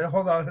 He's like,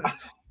 hold on,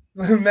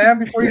 man.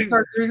 Before you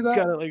start doing that,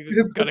 Got he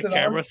got puts a it on.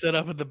 camera set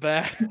up in the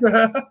back.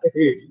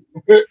 hey,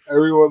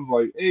 everyone's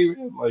like, hey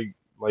man,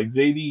 like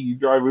JD, you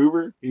drive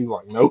Uber? He's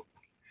like, nope.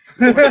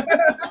 Why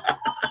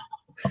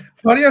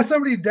do you have so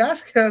many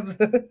dash cams?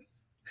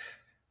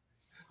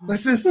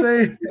 Let's just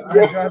say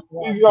I drive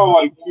one. He's got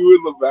like two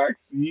in the back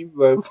seat.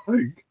 That's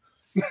like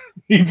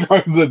he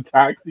drives a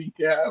taxi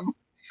cab.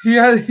 He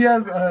has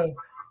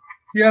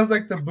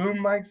like the boom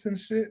mics and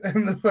shit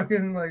and the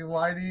fucking like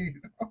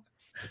lighting.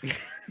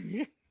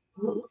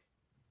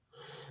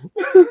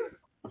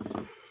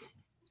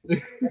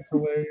 That's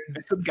hilarious.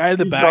 Some guy in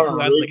the He's back got who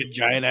a has like rig. a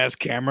giant ass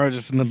camera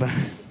just in the back.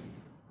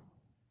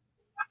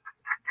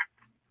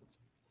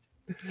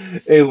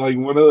 Hey, like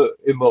in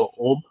the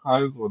old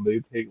times when they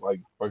take like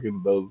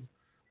fucking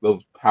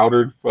those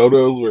powdered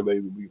photos where they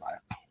be like,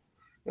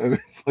 and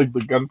it's like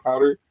the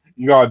gunpowder.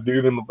 You got a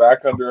dude in the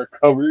back under a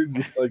cover,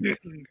 just like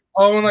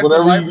Oh, and like the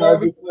whatever light you guys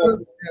bulb just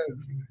explodes?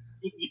 said.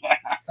 Yeah,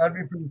 that'd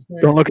be pretty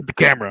sick. Don't look at the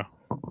camera.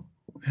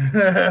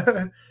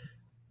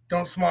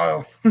 Don't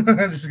smile.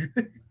 Just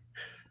kidding.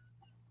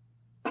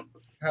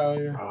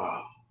 Hell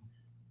yeah.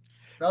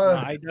 No,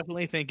 I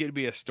definitely think it'd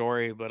be a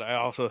story, but I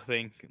also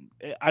think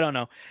I don't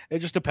know. It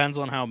just depends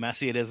on how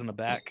messy it is in the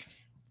back.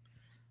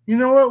 You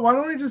know what? Why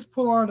don't we just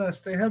pull on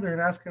Stay Heavy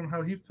and ask him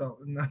how he felt?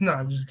 No,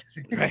 I'm just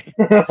kidding. Right.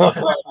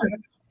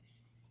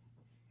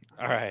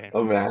 All right.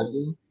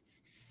 Imagine.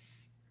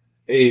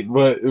 Hey,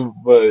 but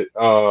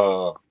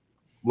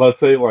let's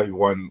say like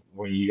when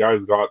you guys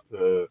got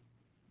to,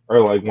 or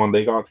like when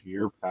they got to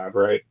your pad,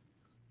 right?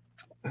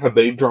 Have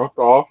they dropped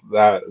off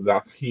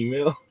that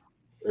female,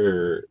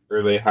 or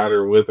they had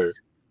her with her?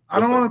 I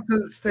don't want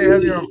to Stay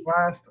Heavy on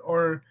blast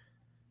or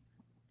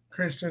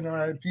Christian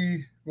RIP,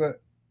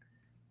 but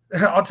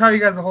I'll tell you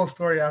guys the whole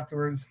story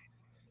afterwards.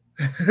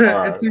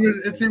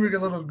 It seemed a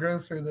little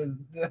grosser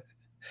than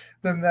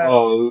that.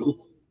 Oh,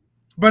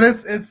 But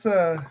it's is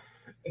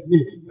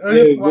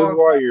this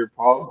why your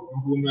policy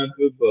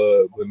implemented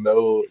the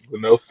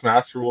no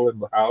smash rule in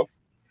the house?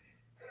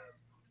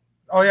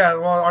 Oh yeah,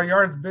 well our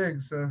yard's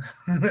big, so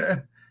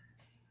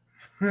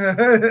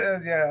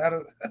yeah.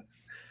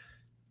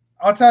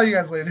 I'll tell you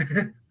guys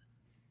later.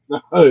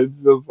 It's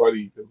just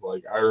funny because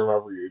like I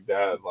remember your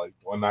dad like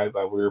one night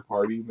that we were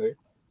partying there,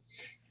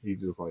 he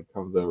just like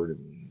comes over to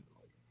me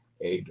like,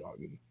 "Hey,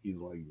 doggy," he's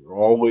like, "You're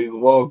always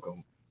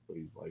welcome," but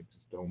he's like,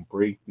 "Just don't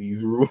break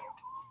these rules."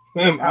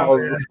 And I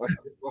was like,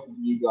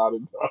 "You got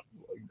it, dog."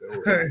 Like,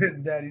 don't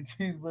worry. Daddy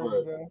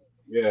cheeseburger. Man.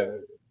 Yeah,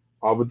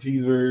 Papa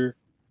Cheeseburger,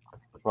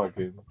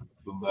 fucking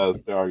the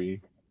best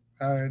doggy.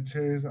 All right,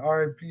 cheers.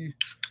 R.I.P.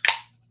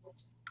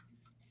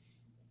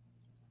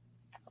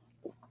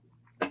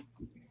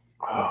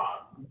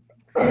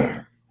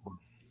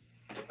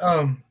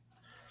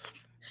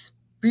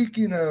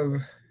 Speaking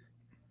of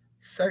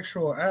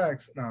sexual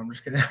acts, no, I'm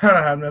just kidding. I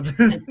don't have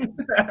nothing.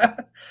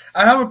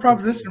 I have a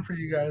proposition for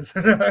you guys.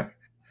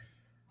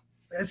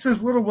 It's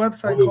this little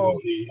website called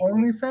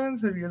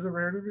OnlyFans. Have you guys ever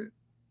heard of it?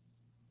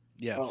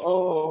 Yes.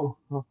 So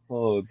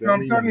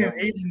I'm starting an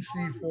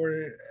agency for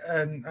it,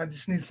 and I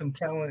just need some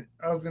talent.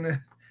 I was gonna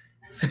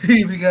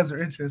see if you guys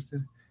are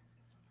interested.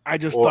 I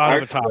just thought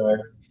of a topic.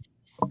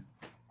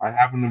 I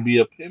happen to be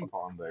a pimp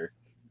on there.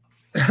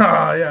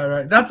 Oh yeah,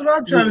 right. That's what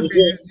I'm trying to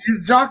be.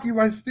 You jockey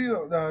my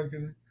steel. No, I'm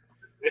kidding.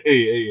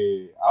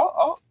 Hey.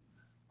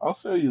 I'll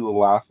show you the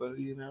lasso.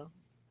 You know.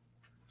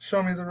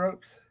 Show me the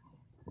ropes.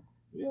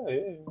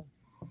 Yeah.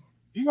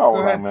 You got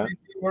what I meant.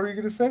 What were you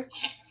gonna say?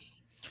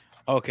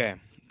 Okay,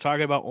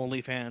 talking about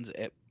OnlyFans,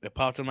 it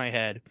popped in my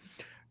head.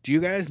 Do you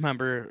guys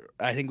remember?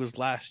 I think it was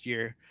last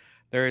year.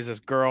 There is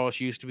this girl.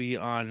 She used to be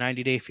on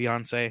 90 Day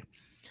Fiance,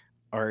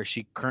 or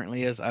she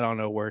currently is. I don't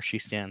know where she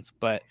stands,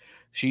 but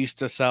she used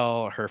to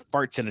sell her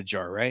farts in a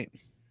jar, right?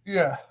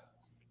 Yeah.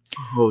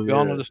 Oh, We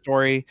all know the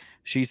story.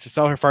 She used to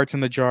sell her farts in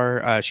the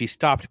jar. She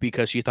stopped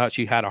because she thought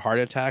she had a heart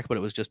attack, but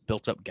it was just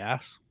built up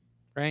gas,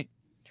 right?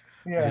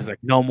 Yeah. She's like,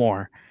 no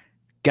more.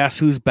 Guess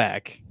who's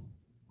back?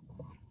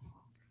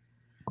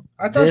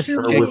 I thought she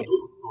was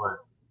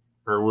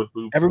her with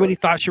boobs. Everybody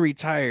thought she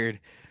retired.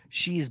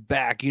 She's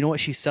back. You know what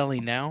she's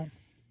selling now?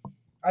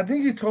 I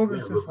think you told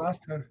us this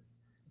last time.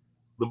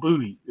 The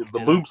booty, the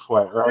boob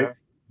sweat, right?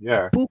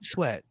 Yeah. Boob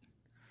sweat.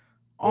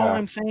 All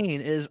I'm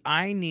saying is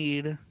I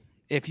need,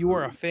 if you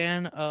are a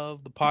fan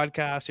of the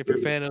podcast, if you're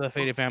a fan of the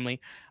Faded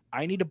Family,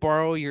 I need to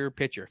borrow your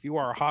picture. If you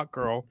are a hot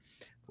girl,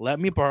 let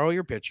me borrow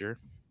your picture.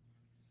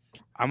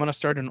 I'm going to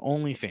start an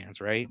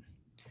OnlyFans, right?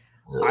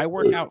 I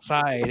work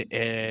outside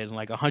in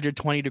like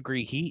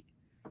 120-degree heat.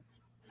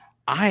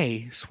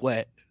 I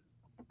sweat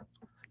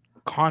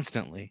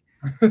constantly.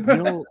 You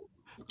know,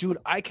 dude,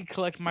 I could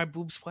collect my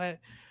boob sweat.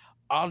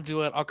 I'll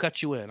do it. I'll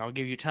cut you in. I'll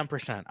give you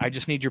 10%. I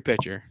just need your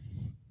picture.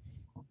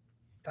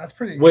 That's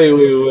pretty good.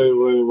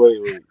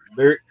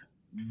 Wait.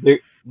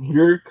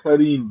 You're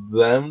cutting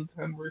them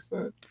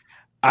 10%?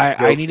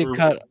 I need to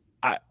cut.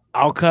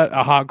 I'll cut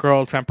a hot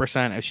girl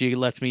 10% if she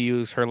lets me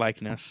use her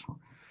likeness.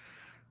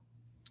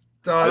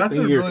 Oh, that's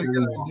a really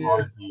good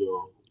idea.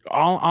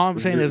 All I'm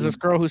saying is this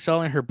girl who's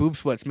selling her boob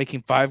sweats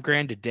making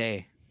 $5,000 a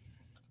day.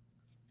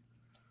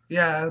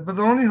 Yeah, but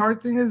the only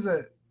hard thing is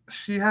that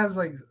she has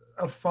like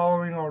a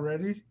following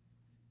already.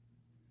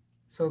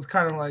 So it's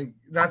kind of like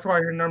that's why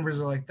her numbers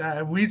are like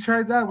that. If we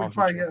tried that, we'd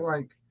probably get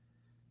like,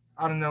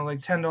 I don't know, like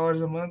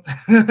 $10 a month.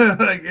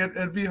 Like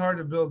it'd be hard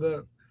to build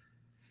up.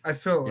 I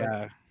feel like.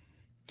 Yeah.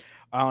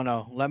 I don't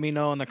know. Let me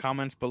know in the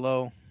comments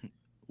below.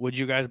 Would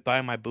you guys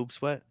buy my boob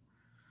sweat?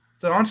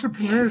 The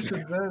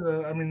entrepreneurship's there,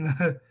 though. I mean,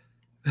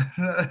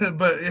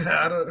 but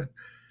yeah, I don't.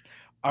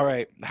 All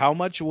right. How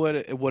much would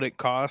it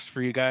cost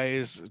for you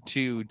guys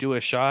to do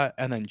a shot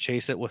and then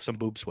chase it with some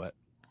boob sweat?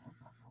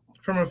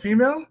 From a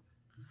female?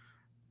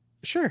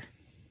 Sure.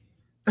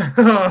 I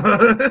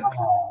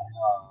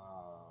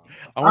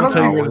want to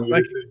tell you where the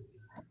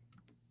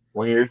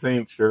when you're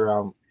saying sure,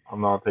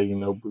 I'm not taking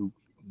no boob,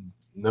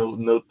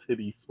 no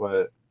titty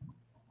sweat.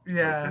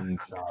 Yeah, Fucking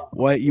shot.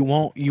 What you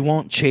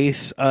won't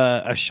chase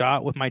a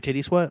shot with my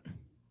titty sweat?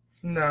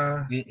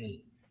 nah. Mm-mm.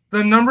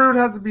 The number would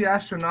have to be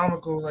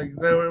astronomical. Like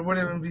it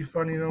wouldn't even be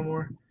funny no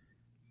more.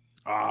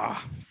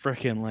 Ah,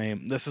 freaking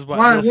lame. This is Why?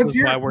 why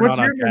we're What's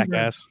not your on number?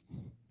 Jackass.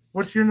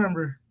 What's your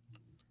number?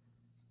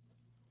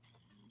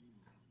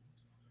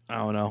 I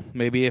don't know.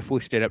 Maybe if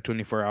we stayed up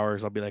 24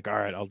 hours, I'll be like, all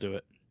right, I'll do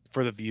it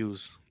for the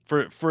views,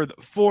 for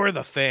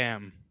the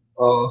fam.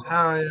 Oh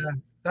Oh yeah,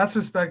 that's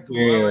respectable.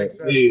 I yeah. like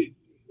that.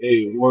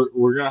 Hey,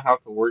 we're gonna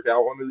have to work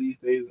out one of these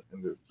days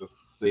and just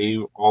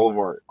save all of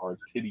our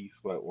titty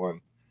sweat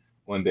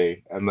one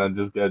day, and then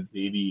just get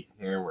JD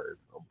hammered,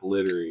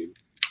 obliterated.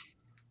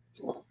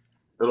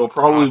 It'll Ah,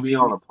 probably be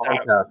on a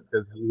podcast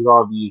because he's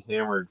gonna be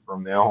hammered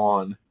from now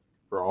on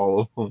for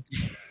all of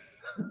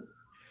them.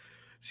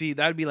 see,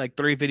 that'd be like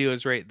 3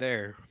 videos right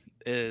there.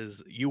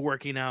 Is you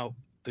working out,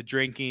 the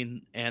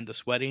drinking, and the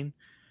sweating.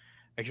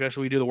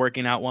 Especially we do the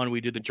working out one,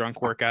 we do the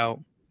drunk workout.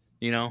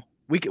 You know,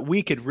 we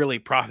could really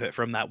profit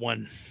from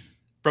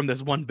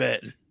this one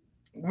bit.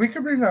 We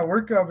could bring that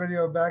workout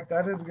video back.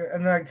 That is good.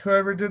 And like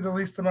whoever did the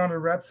least amount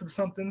of reps or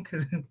something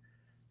could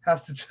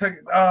has to check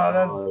it. Oh,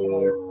 that's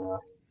Oh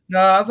no.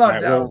 I'm All not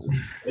right, down. well, yeah.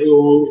 Hey,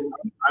 well,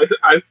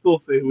 I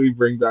still say we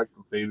bring back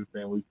the Faded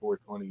Family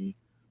 420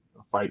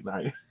 fight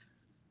night.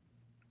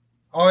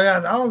 Oh yeah,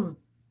 that was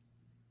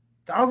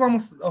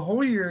almost a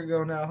whole year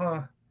ago now,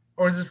 huh?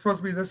 Or is it supposed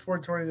to be this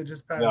 420 that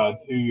just passed? No,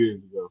 2 years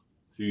ago.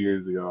 2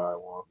 years ago, I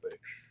want to say.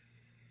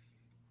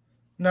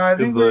 No, I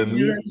think Because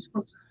you guys were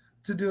supposed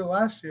to do it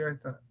last year. I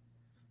thought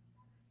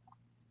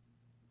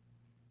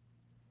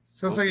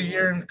so. It's like a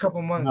year and a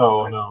couple months.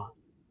 no, Right? no,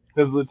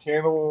 because the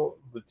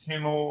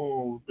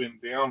channel's been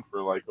down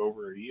for like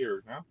over a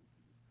year now.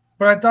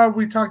 But I thought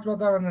we talked about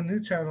that on the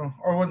new channel,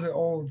 or was it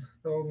old?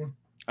 The old one.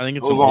 I think It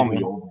it's was an on old the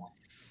one. old one.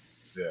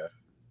 Yeah.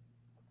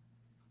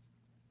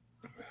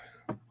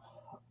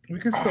 We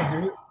could still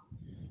do it.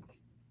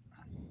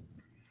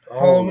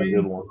 Oh, a good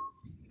Halloween. one.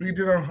 We could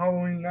do it on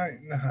Halloween night.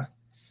 Nah.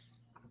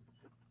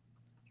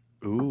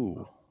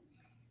 Ooh.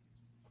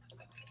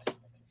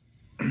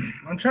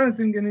 I'm trying to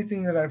think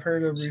anything that I've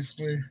heard of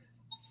recently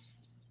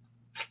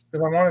that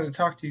I wanted to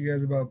talk to you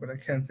guys about, but I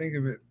can't think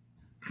of it.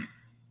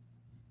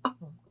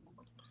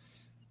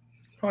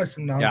 Probably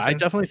some nonsense. Yeah, I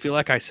definitely feel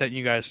like I sent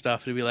you guys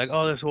stuff to be like,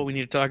 oh, this is what we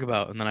need to talk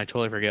about, and then I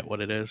totally forget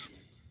what it is.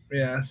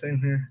 Yeah,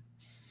 same here.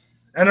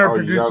 And our Oh, you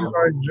producer's guys-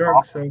 always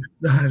drunk, so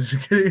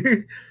just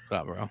kidding.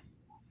 What's up, bro?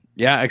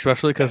 Yeah,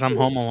 especially because I'm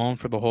home alone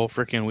for the whole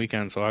freaking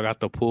weekend, so I got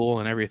the pool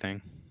and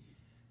everything.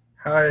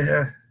 Hi,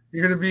 yeah.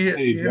 You're gonna be.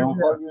 Hey, You're gonna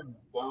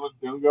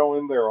don't go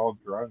in there all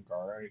drunk,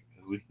 all right?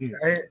 'Cause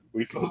Hey,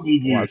 we still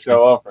need you to Watch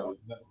show up for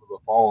the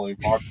following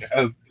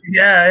podcast.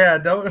 yeah.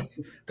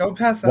 Don't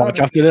pass out. Watch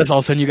after this,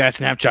 I'll send you guys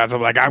Snapchats.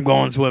 I'm like, I'm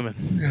going swimming.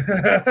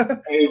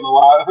 Hey,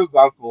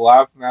 that's the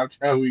last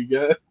Snapchat we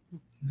get.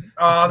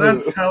 Oh,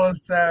 that's hella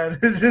sad.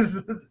 It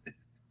just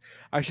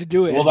I should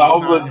do it. Well, and that just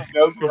was not a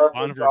joke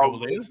respond reference. for a couple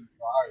days.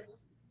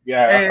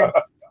 Yeah.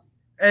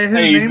 hey, his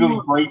Hey, he name.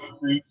 just breaks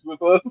streaks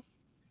with us.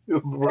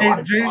 We're Hey,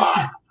 like,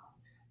 "Ah."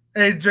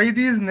 Hey,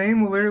 JD's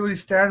name will literally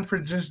stand for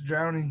just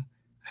drowning.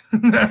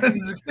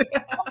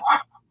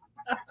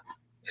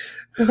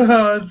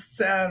 Oh, it's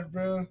sad,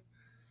 bro.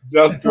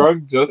 Just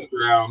drunk, just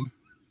drowned.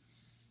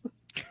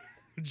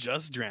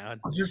 Just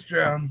drown. Just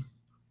drown.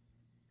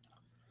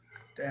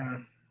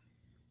 Damn.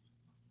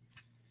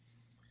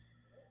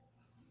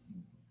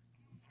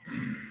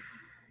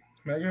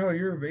 Megahill,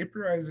 you're a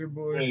vaporizer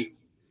boy. Hey,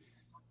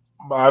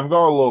 but I've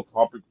got a little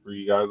topic for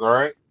you guys,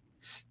 alright?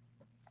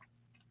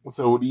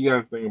 So, what do you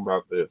guys think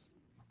about this?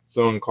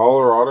 So, in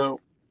Colorado,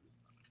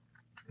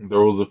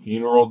 there was a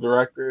funeral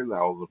director that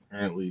was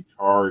apparently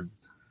charged,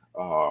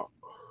 or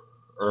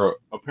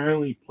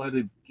apparently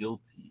pleaded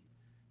guilty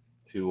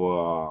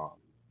to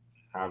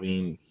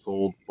having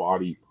sold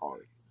body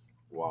parts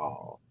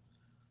while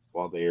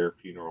they're a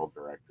funeral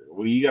director.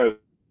 What do you guys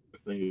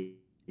think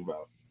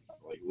about that?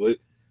 Like,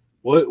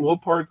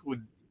 what parts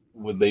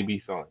would they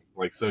be selling?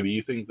 Like, so do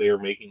you think they are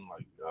making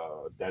like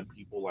dead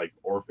people like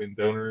orphan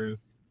donors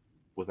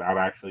without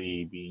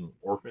actually being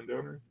orphan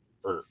donors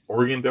or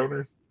organ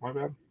donors? My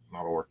bad,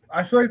 not orphan.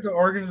 I feel like the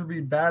organs would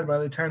be bad by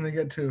the time they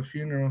get to a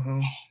funeral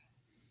home.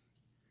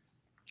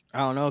 I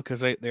don't know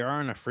because they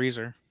are in a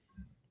freezer.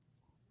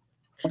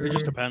 It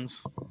just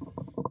depends. And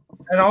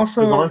Because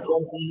also, aren't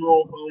some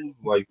funeral homes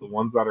like the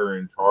ones that are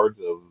in charge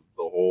of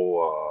the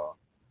whole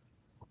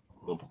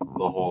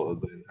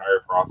the entire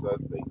process?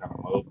 They kind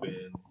of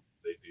open.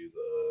 They do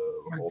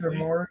the like whole the thing.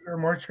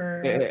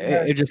 mortuary.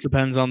 It just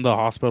depends on the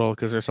hospital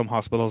because there's some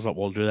hospitals that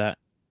will do that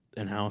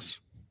in house.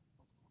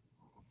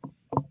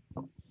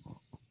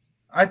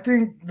 I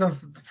think the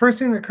first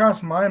thing that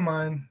crossed my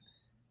mind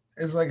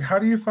is like, how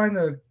do you find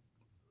a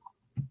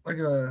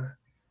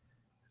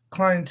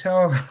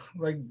clientele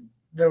like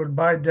that would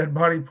buy dead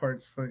body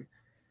parts? Like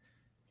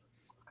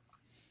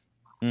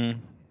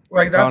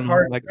that's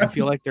hard. Like That's I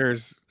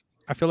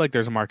feel like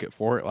there's a market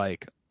for it.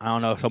 Like I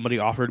don't know. Somebody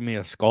offered me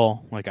a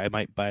skull. Like, I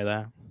might buy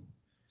that.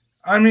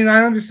 I mean,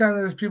 I understand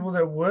that there's people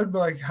that would, but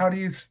like, how do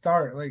you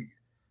start? Like,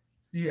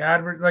 you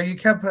you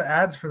can't put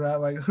ads for that.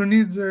 Like, who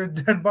needs their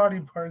dead body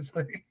parts?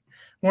 Like,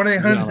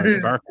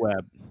 1-800 dark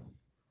web.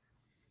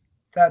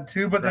 That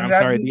too, but then I'm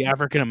that's sorry, the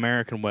African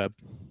American web.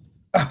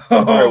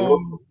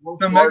 Oh, what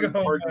the body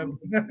mega part home.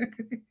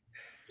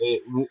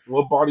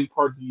 what body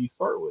part do you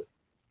start with?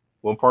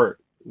 What part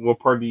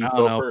do you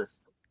sell first?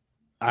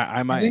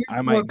 I might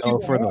go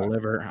for the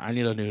liver. I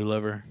need a new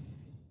liver.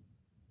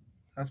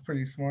 That's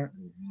pretty smart.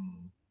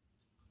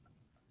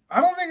 I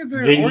don't think it's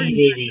their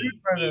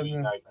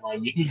I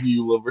need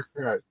you liver.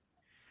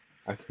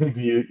 I think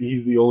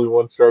he's the only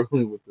one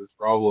struggling with this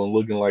problem,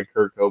 looking like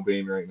Kurt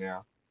Cobain right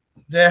now.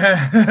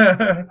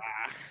 Yeah.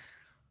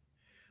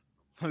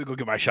 Let me go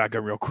get my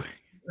shotgun real quick.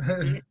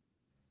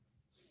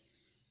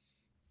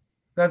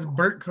 That's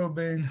Burt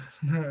Cobain.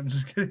 No, I'm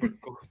just kidding.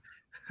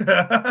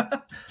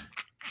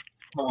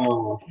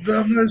 Oh.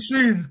 The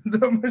machine.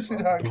 The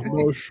machine.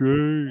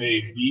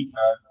 Hey,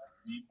 D-pad.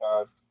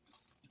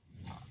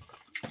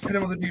 Hit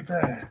him with the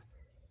D-pad.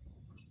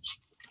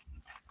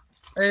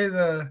 Hey,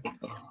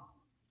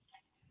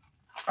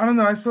 I don't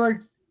know. I feel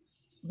like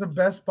the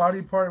best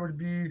body part would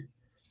be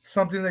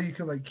something that you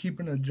could like keep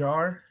in a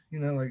jar, you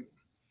know, like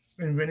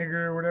in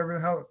vinegar or whatever.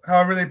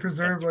 However they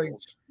preserve, like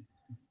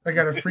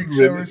at a freak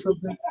show or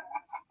something.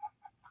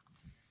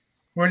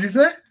 What'd you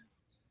say?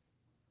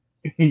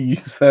 You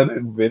said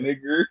in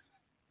vinegar?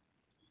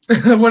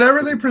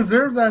 Whatever they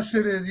preserve that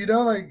shit in, you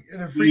know, like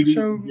in a freak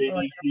show.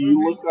 Can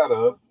you look that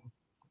up?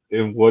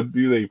 And what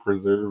do they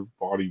preserve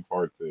body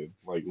parts in?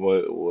 Like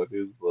what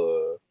is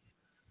the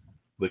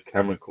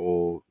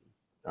chemical?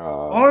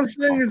 All I'm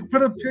saying is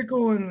put a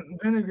pickle in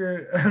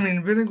vinegar. I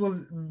mean,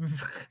 pickles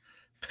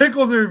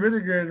are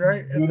vinegar,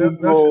 right?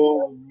 Vinegar.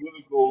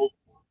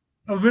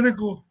 A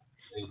vinegar.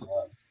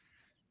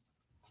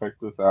 Check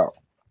this out.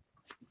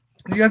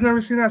 You guys never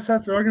seen that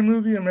Seth Rogen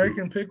movie,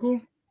 American Pickle?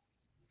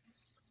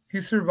 He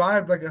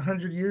survived like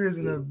 100 years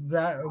in a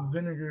vat of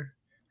vinegar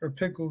or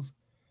pickles.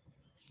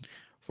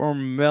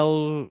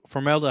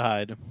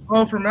 Formaldehyde.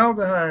 Oh,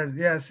 formaldehyde.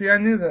 Yeah, see, I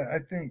knew that, I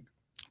think.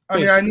 I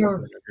mean,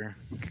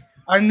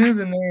 I knew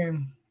the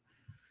name.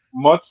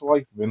 Much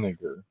like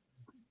vinegar.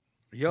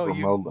 Yo,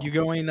 you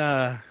going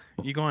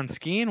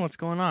skiing? What's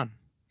going on?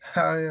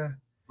 Yeah.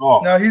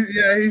 Oh. No, he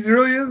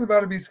really is about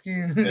to be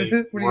skiing Hey,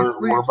 when he sleeps.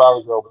 We're about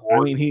to go board.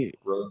 I mean,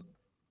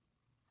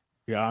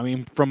 yeah, I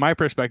mean, from my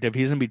perspective,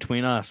 he's in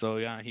between us, so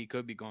yeah, he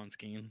could be going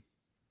skiing.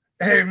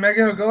 Hey,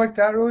 Mega, go like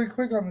that really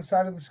quick on the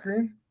side of the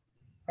screen,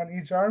 on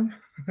each arm.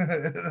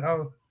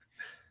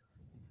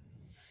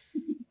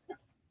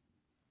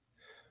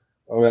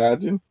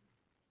 Imagine.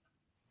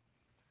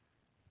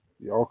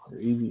 Y'all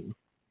crazy.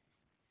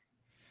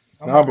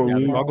 No, but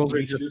the goggles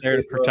are just there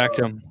to protect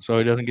him, so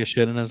he doesn't get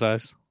shit in his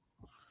eyes.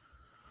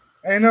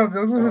 Hey, no,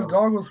 those are his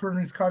goggles when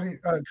he's cutting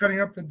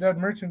up the dead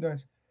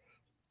merchandise.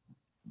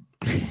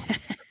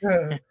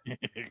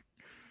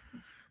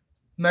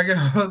 Mega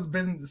has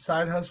been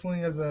side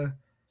hustling as a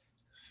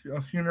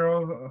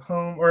funeral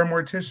home or a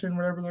mortician,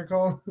 whatever they're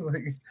called.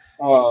 Like,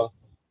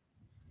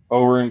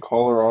 over in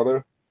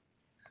Colorado.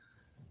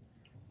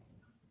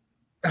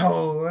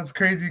 Oh, that's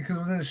crazy because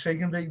wasn't it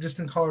Shake and Bake just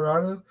in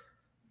Colorado?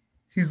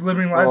 He's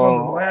living life on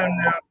the land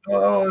now.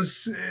 Oh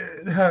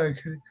shit! Hey,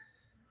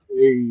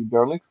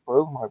 don't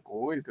expose my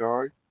boy,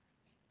 dog.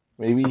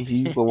 Maybe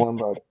he's the one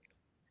that.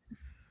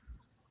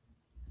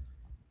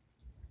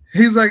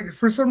 He's like,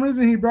 for some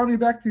reason, he brought me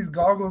back these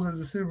goggles as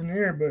a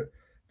souvenir, but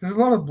there's a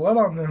lot of blood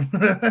on them.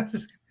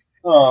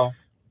 Oh.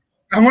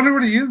 I wonder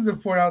what he used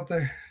it for out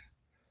there.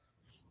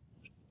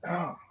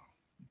 Oh.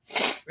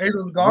 Hey,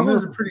 those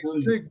goggles are pretty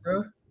sick,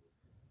 bro.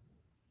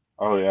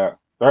 Oh yeah,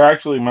 they're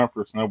actually meant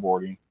for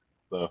snowboarding.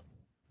 So.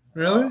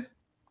 Really?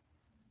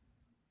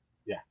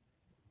 Yeah.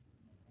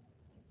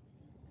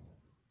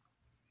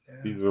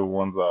 These are the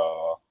ones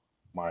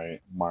my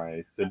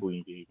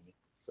sibling gave me.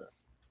 So.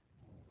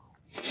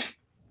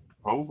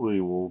 Hopefully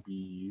we'll be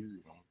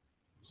using them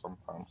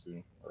sometime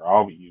soon, or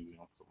I'll be using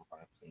them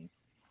sometime soon.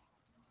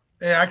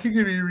 Hey, I could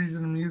give you a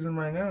reason I'm using them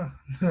right now.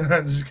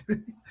 Just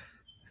kidding.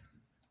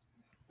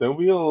 Don't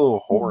be a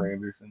little whore,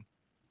 Anderson.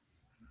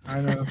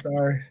 I know.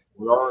 Sorry.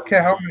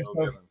 Can't help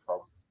myself.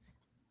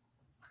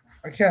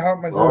 I can't help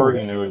myself.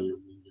 Already knew you.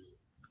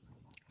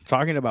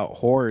 Talking about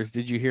whores,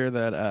 did you hear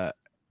that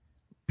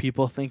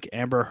people think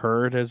Amber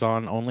Heard is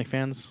on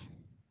OnlyFans?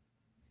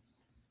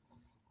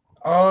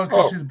 Oh,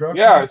 because she's broke.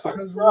 Yeah,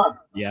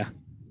 yeah.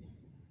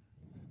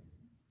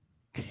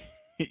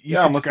 You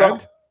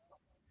subscribed?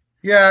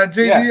 Yeah,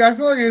 JD, yeah. I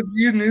feel like if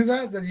you knew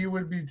that you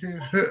would be too.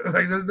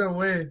 Like, there's no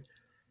way.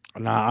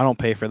 Nah, I don't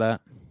pay for that.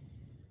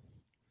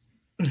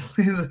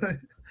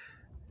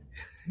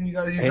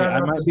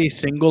 I might be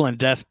single and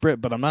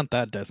desperate, but I'm not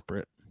that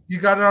desperate. You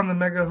got it on the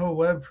Mega Ho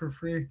web for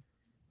free.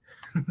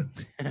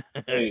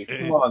 Hey,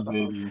 come on,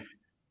 baby.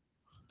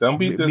 Don't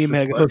be me,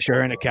 Mega Ho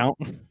share an account.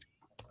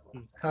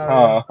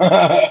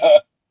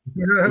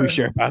 We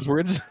share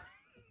passwords.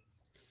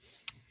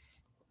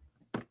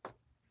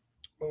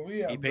 Oh Oh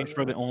yeah. He pays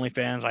for the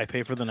OnlyFans. I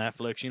pay for the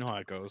Netflix. You know how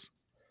it goes.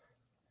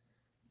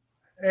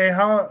 Hey,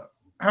 how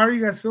are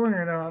you guys feeling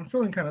right now? I'm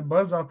feeling kind of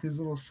buzzed off these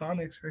little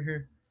Sonics right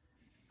here.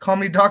 Call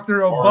me Dr.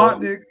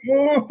 Robotnik.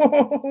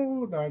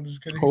 Oh, no, I'm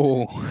just kidding.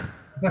 Oh,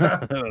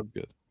 that's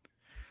good.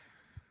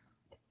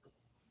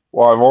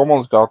 Well, I've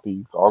almost got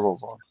these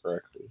goggles on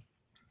correctly.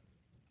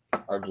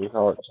 I just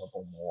have a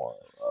couple more.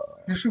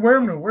 You should wear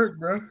them to work,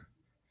 bro.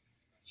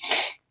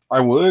 I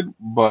would,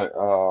 but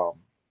a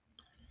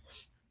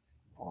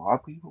lot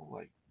of people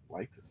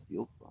like to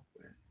steal stuff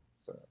there.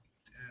 So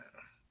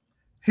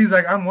He's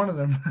like, I'm one of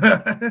them.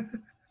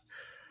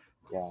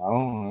 yeah, I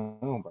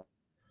don't know about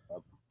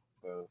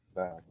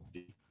that.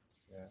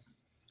 Yeah.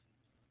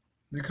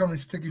 They call me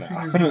Sticky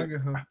Fingers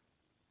Megaho.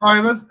 All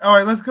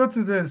right, let's go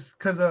through this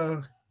because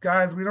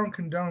guys, we don't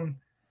condone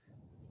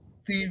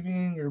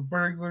thieving or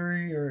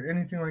burglary or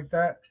anything like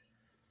that.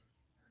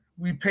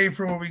 We pay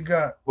for what we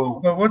got.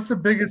 Well, But what's the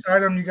biggest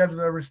item you guys have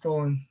ever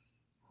stolen?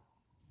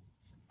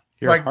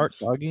 Your heart,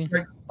 doggy.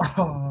 Like,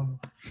 oh,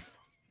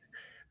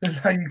 this is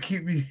how you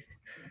keep me.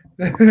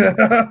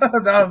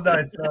 That was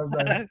nice.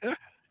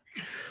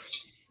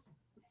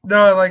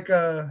 No, like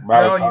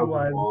value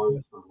wise.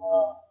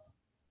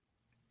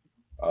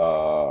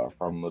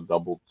 From the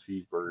double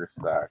cheeseburger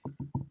stack.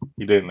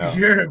 He didn't know.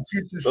 You're a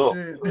piece of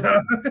shit.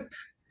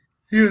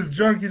 He was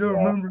drunk. You don't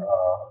remember?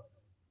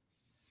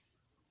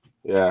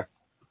 Yeah.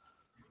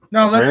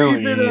 No, let's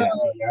keep it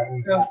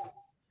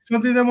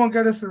something that won't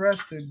get us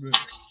arrested. But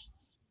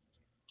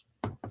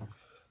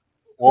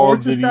well,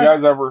 did you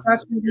guys ever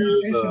hear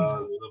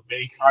the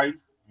bank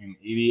heist in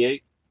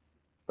 '88?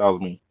 That was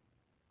me.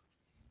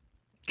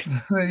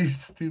 You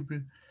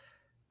stupid.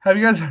 Have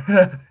you guys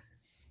the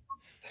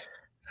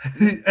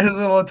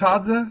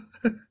Lufthansa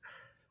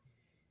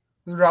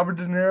with Robert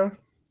De Niro?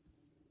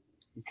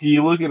 Can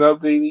you look it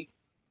up, Davey?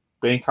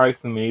 Bank heist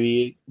in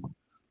 '88,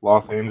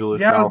 Los Angeles,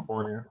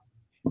 California.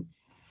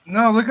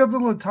 No, look up the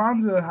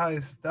Lufthansa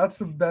heist. That's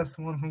the best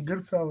one from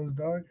Goodfellas,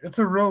 dog. It's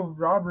a real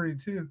robbery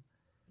too.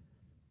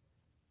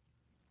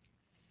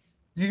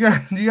 Do you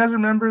guys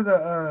remember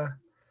the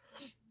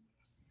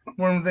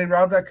when they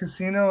robbed that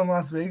casino in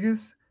Las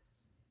Vegas?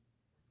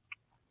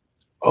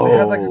 Oh, they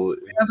had like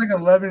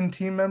 11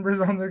 team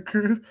members on their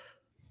crew.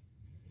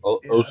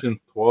 Ocean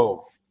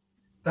 12.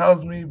 That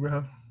was me,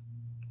 bro.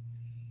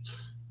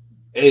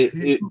 Hey,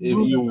 if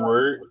you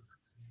were,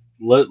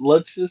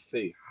 let's just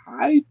say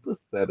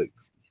hypothetically,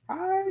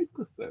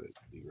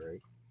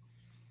 right?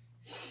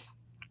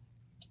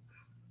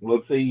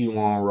 Let's say you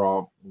want to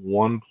rob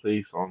one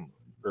place on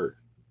Earth.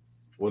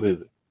 What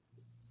is it?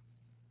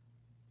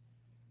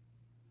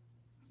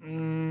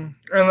 And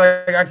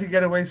like I could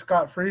get away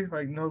scot-free,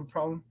 like no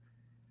problem.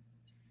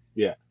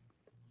 Yeah.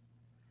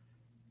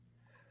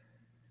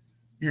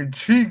 Your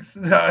cheeks.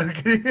 Nah.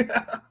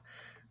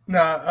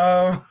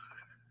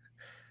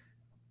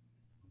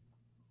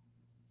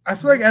 I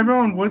feel like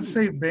everyone would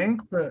say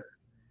bank, but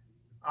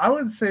I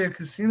would say a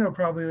casino,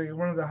 probably like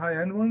one of the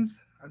high-end ones.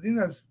 I think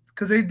that's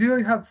because they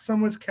do have so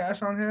much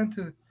cash on hand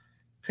to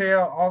pay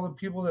out all the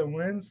people that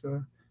win.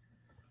 So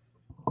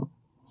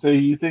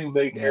you think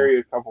they carry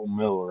a couple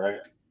mil,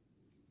 right?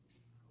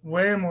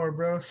 Way more,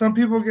 bro. Some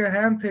people get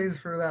hand pays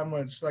for that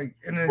much, like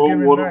in a given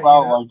night. What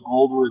about like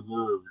gold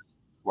reserves?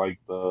 Like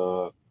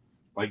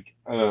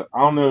I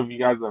don't know if you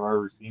guys have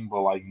ever seen,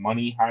 but like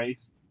Money Heist,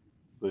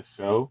 the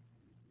show.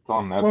 It's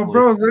on Netflix. Well,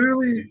 bro,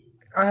 literally,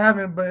 I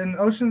haven't. But in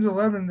Ocean's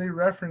 11, they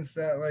reference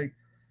that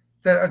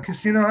that a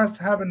casino has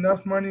to have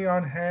enough money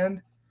on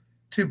hand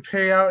to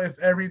pay out if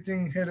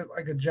everything hit it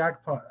like a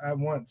jackpot at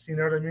once. You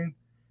know what I mean?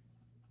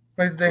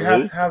 Like they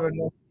have to have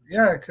enough.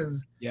 Yeah,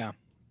 because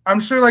I'm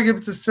sure like if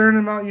it's a certain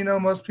amount,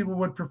 most people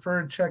would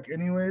prefer a check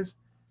anyways.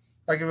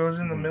 Like if it was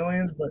in the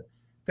millions, but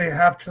they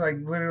have to like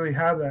literally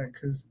have that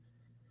because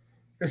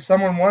if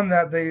someone won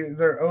that,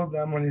 they're owed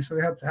that money, so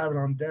they have to have it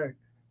on deck.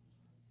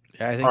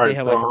 Yeah, I think they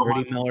have like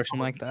 30 mil or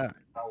something like that.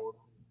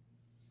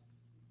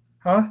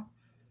 Huh?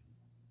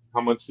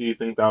 How much do you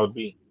think that would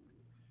be?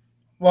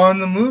 Well, in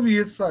the movie,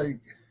 it's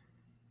like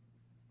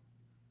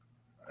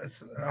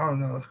I don't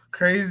know,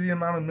 crazy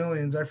amount of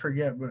millions. I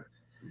forget, but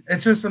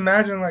it's just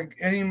imagine like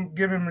any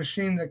given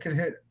machine that could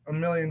hit $1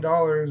 million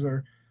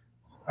or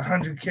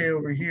 100K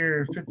over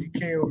here,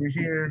 50K over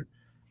here.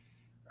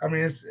 I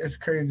mean, it's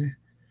crazy.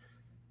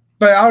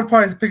 But I would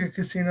probably pick a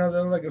casino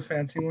though, like a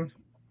fancy one.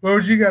 What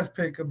would you guys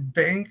pick? A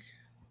bank?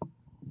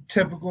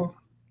 Typical.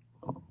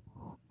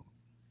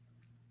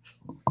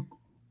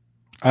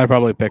 I'd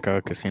probably pick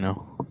a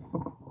casino.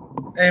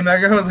 Hey,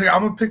 Mega was like,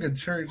 I'm gonna pick a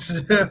church.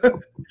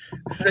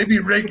 They be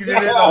raking it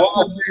in on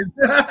Sundays.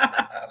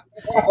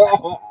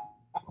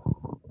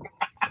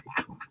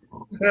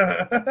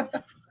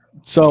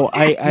 So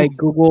I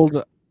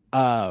googled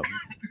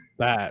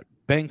that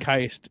bank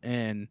heist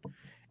in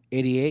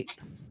 '88.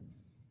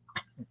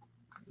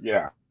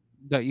 Yeah.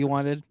 That you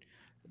wanted.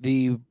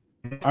 The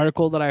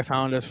article that I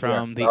found is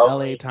from the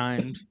LA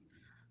Times.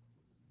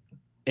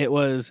 It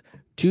was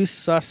 2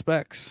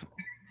 suspects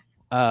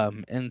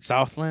in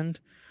Southland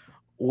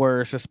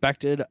were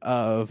suspected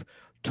of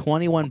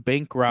 21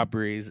 bank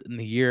robberies in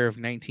the year of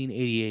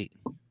 1988.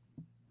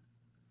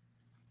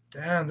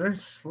 Damn, they're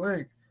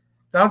slick.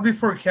 That was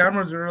before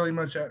cameras were really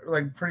much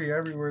like pretty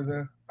everywhere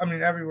though. I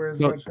mean, everywhere as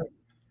much.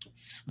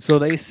 So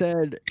they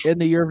said in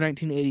the year of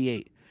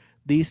 1988,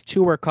 these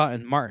two were caught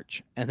in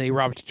March, and they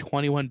robbed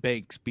 21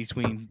 banks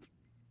between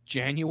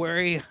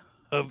January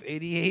of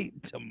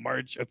 88 to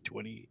March of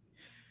 28.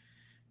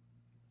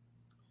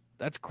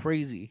 That's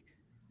crazy.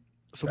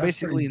 So That's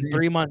basically, in pretty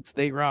 3 months,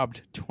 they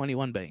robbed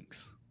 21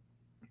 banks,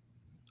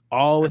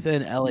 all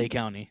within LA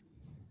County.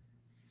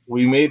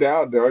 We made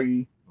out,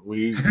 doggy.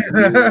 We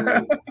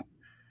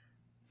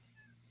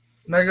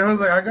Mega was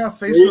like, I got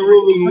facial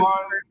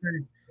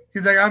recognition.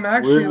 He's like, I'm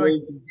actually like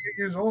 8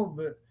 years old,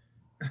 but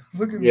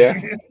look at me.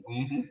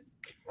 Mm-hmm.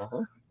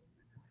 Uh-huh.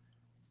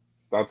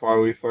 That's why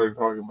we started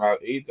talking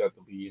about age at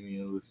the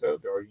beginning of the show,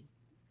 doggy.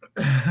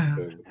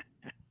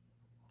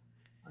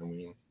 I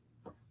mean,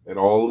 it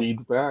all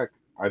leads back.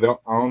 I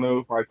don't know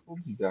if I told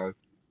you guys.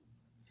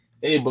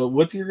 Hey, but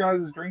what's your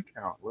guys' drink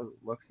count?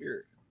 Let's hear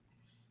it.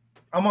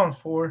 I'm on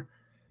 4.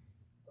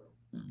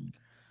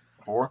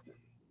 4?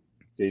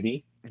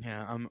 JD?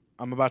 Yeah,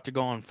 I'm about to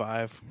go on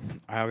 5.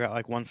 I got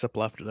like 1 sip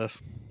left of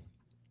this.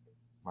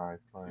 Nice.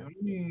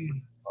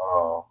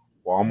 Oh,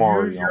 well, I'm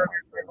already on my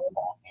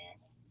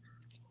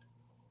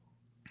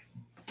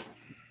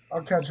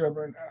I'll catch up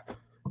right now.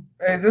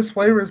 Hey, this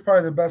flavor is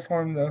probably the best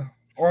one, the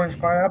orange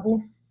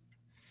pineapple.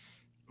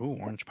 Ooh,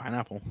 orange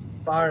pineapple.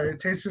 Fire. It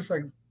tastes just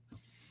like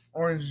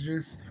orange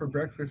juice for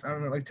breakfast. I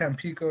don't know, like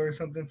Tampico or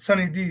something.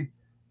 Sunny D.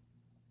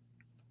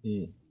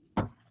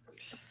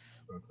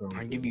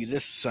 I'll give you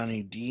this,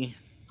 Sunny D.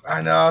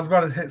 I know. I was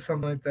about to hit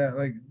something like that.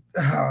 Like,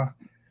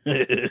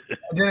 it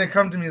didn't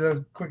come to me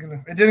though quick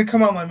enough. It didn't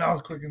come out my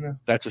mouth quick enough.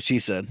 That's what she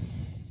said.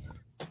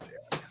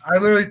 I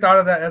literally thought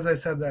of that as I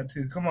said that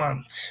too. Come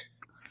on.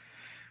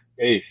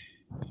 Hey,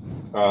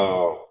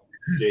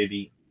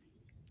 JD.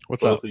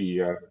 What's up?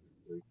 You guys.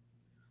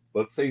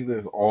 Let's take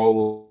this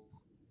all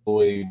the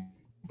way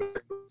back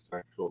to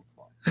sexual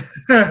talk.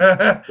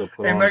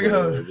 Hey,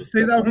 Mega,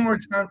 say that one more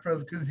time for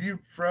us because you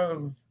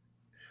froze.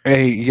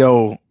 Hey,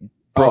 yo,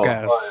 broke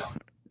ass.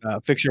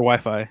 Fix your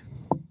Wi-Fi.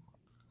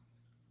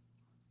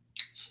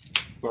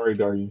 Sorry,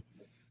 Darby.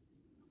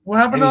 What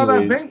happened to all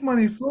that bank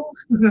money, fool?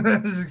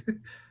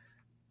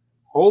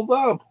 Hold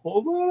up.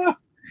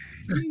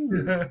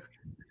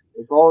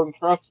 It's all in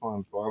trust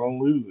funds, so I don't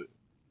lose it.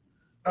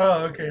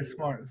 Oh, okay.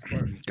 Smart.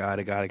 Got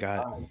it.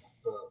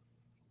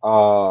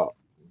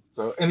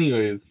 So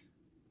anyways,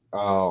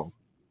 what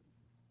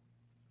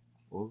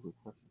was the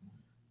question?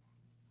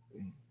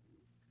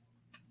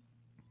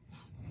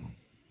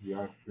 You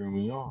guys threw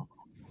me off.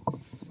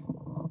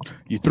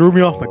 You threw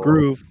me off my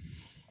groove.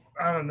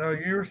 I don't know.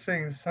 You were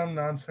saying some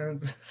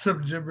nonsense,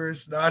 some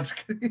gibberish. No, I'm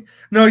just kidding.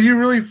 No, you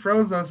really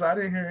froze though, so I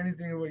didn't hear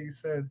anything of what you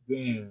said.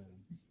 Damn,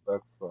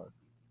 that's fun.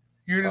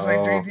 You were just like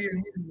JD,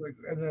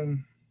 and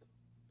then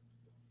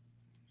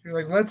you're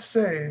like, let's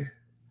say.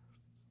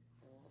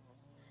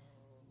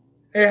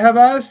 Hey, have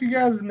I asked you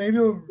guys? Maybe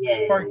it'll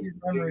spark your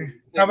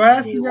memory. Have I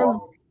asked you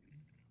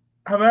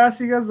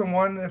guys the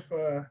one if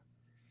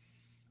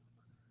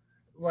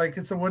like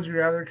it's a would you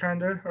rather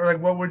kind of, or like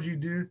what would you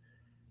do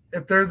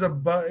if there's a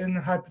button,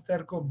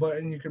 hypothetical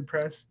button you could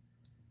press,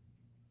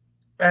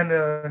 and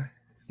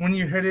when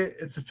you hit it,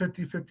 it's a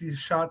 50-50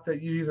 shot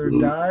that you either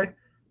die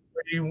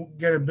or you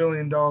get $1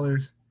 billion.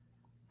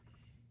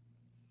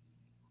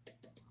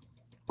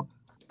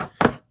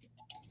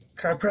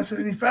 Can I press it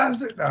any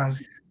faster? No.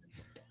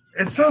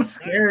 It's so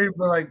scary,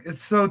 but like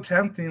it's so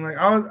tempting. Like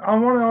I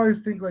want to always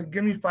think like,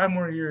 give me 5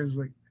 more years.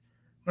 Like,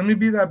 let me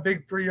be that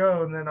big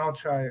 3-0 and then I'll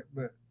try it.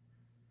 But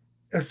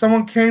if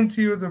someone came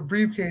to you with a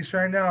briefcase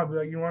right now, I'd be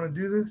like, you want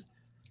to do this?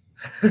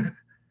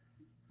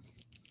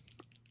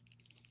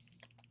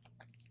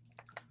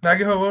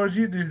 Magaho, what would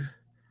you do?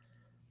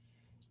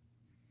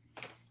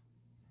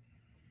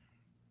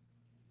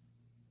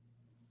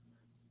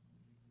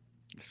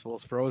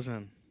 Soul's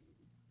frozen.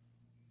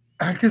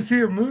 I can see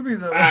a movie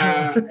though.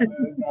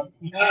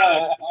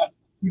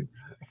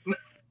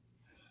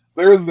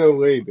 There's no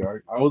way,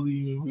 dog. I wasn't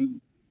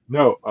even.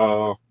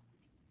 No.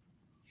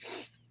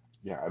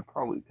 Yeah, I'd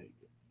probably take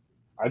it.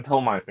 I'd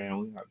tell my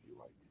family. I'd be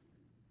like,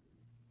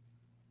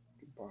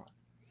 goodbye.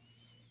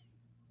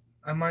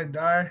 I might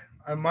die.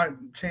 I might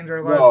change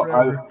our life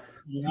forever.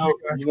 You know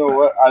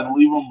what? I'd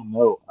leave them a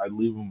note.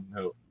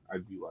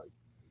 I'd be like,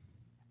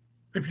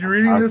 if you're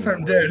reading this,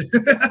 I'm dead.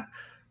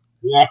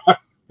 Yeah.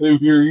 If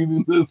you're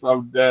reading this,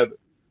 I'm dead.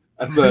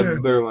 And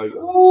then they're like,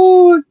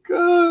 oh my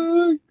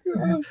God.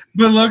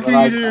 But lucky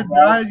you didn't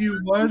die and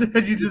you won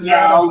and you just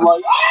ran off. I was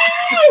like,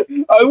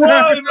 I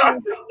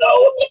won.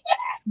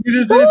 You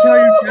just didn't tell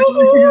your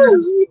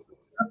family.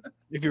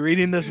 If you're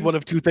reading this, one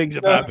of 2 things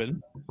have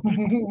happened.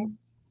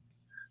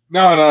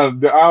 No, I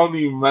don't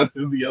even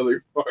mention the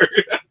other part.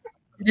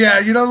 Yeah,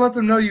 you don't let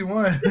them know you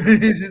won.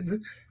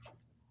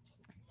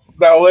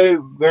 That way,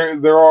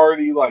 they're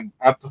already like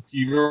at the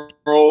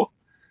funeral,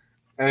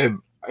 and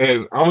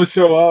I'm gonna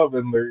show up,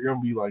 and they're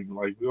gonna be like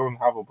we don't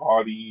have a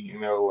party,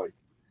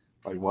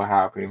 like what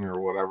happened or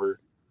whatever.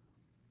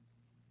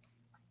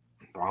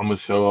 So I'm gonna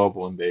show up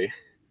one day,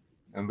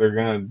 and they're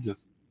gonna just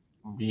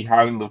be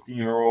having the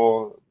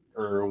funeral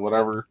or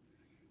whatever.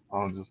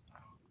 I'll just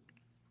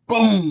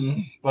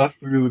boom bust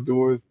through the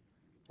doors,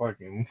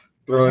 fucking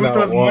throwing With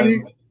out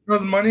one.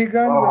 those money guns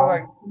that are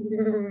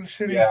like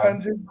shooting Yeah.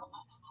 100.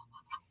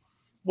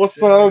 What's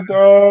Yeah. up,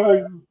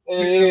 guys?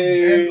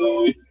 Hands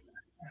off. Hey,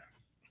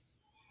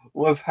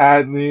 what's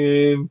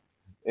happening?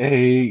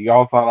 Hey,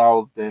 y'all thought I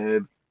was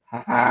dead.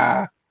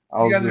 Haha. I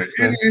You was guys are just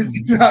idiots.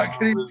 spending You're not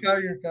kidding.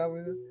 Tell your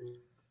comment.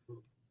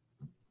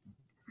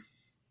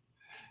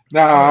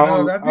 I don't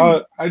know. Nah, That'd be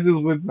I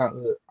just went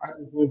down. I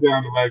just went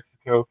down to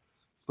Mexico,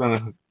 spent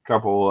a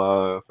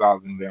couple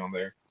thousand down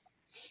there.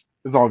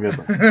 It's all good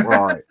though. We're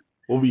all right.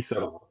 We'll be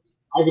set up.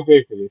 I can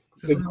pay for this.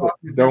 this It's is cool. off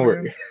your Don't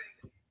dividend. worry.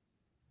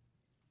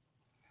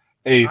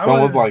 Hey, I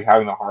someone's would like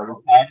having a heart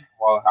attack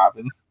while it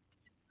happens.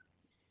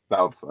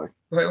 That would suck.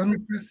 like let me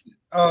press.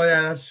 Oh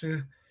yeah, that's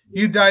true.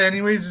 You die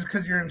anyways just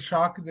because you're in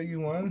shock that you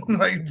won.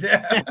 Like,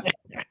 damn.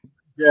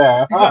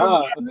 Yeah. You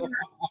got,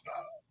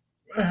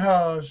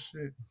 oh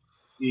shit.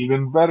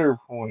 Even better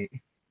point.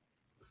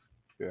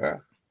 Yeah.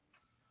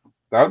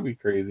 That would be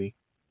crazy.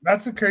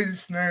 That's a crazy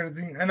scenario to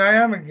think. And I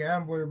am a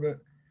gambler, but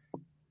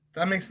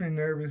that makes me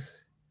nervous.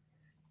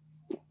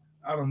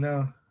 I don't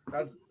know.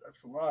 That's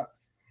a lot.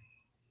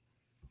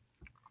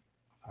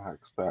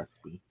 Facts,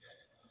 B.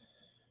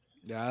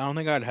 Yeah, I don't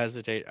think I'd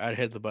hesitate. I'd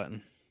hit the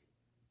button.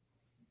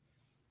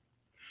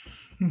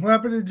 What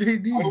happened to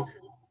JD?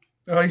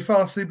 Oh, he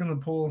fell asleep in the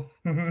pool.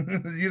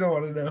 You don't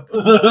want to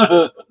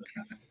know.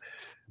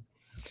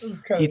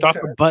 He thought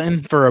the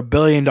button for $1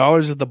 billion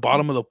at the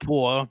bottom of the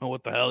pool. I don't know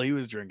what the hell he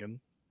was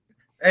drinking.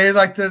 Hey,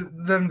 like the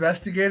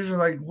investigators are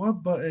like,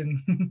 what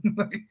button?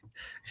 Like,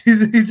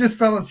 he just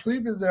fell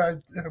asleep in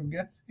there. I'm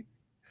guessing.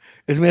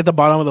 Is me at the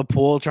bottom of the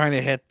pool trying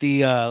to hit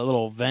the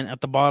little vent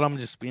at the bottom,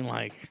 just being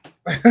like,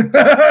 it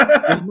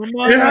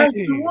has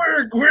to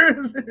work. Where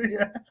is it?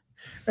 Yeah.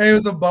 Hey,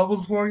 with the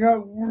bubbles flowing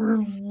out.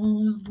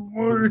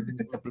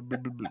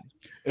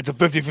 it's a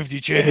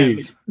 50-50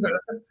 chance.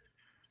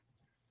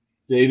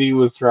 JD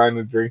was trying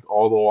to drink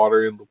all the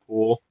water in the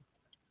pool.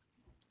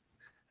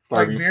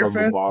 Starting Beer from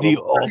fest? the bottom. The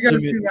You gotta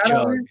see ultimate that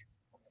out chug.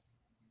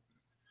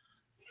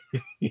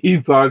 there?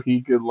 He thought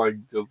he could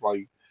just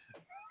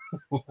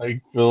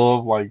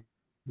fill up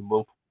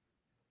the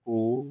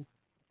pool.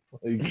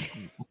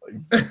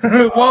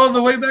 Well,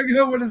 the way back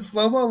up when it's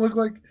slow mo looked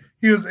like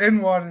he was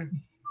in water.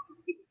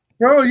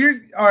 Bro, you're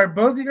all right.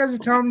 Both of you guys are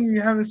telling me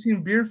you haven't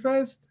seen Beer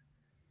Fest.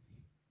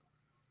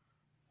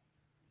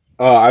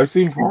 I've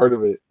seen part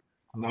of it.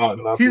 Not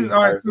the He's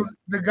all right. entire So thing.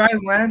 the guy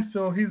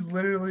Landfill, he's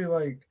literally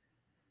like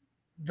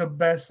the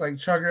best like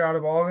chugger out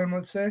of all of them.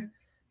 Let's say,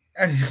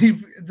 and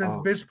this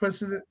bitch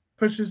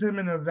pushes him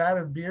in a vat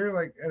of beer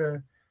like at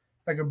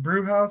a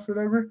brew house or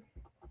whatever,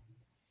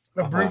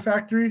 a brew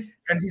factory,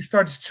 and he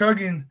starts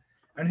chugging,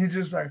 and he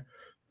just like.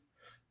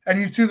 And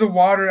you see the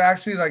water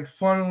actually like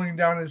funneling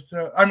down his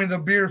throat. I mean, the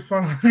beer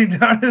funneling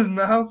down his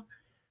mouth.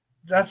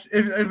 That's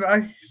if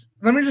I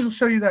let me just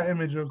show you that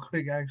image real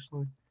quick,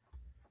 actually.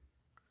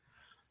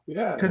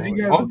 Yeah, because you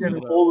guys all get you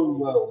it. told is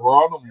that we're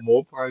on a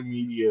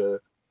multimedia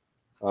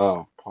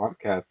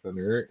podcast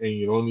center, and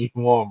you don't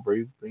even want to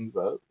break things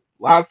up.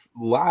 Last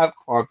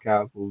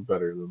podcast was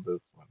better than this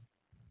one,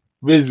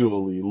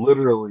 visually,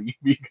 literally,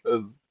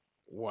 because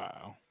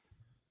Wow.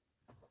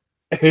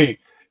 hey,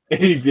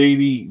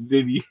 JD,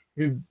 did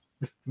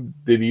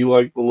you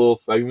like the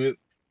little segment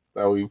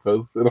that we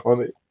posted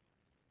on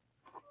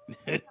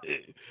it?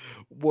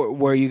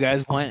 Where you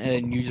guys went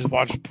and you just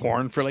watched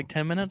porn for like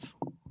 10 minutes?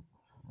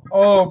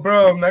 Oh,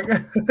 bro,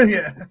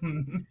 yeah.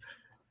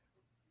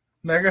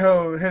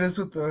 Megaho hit us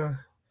with the.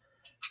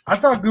 I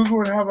thought Google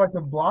would have like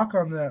a block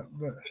on that,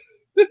 but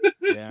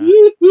yeah,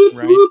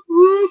 right.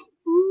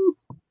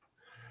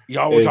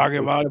 Y'all were talking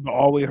about it, but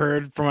all we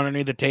heard from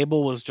underneath the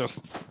table was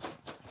just.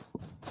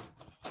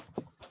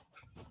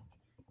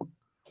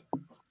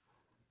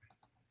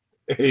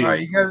 Hey, all right,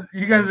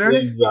 you guys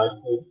ready?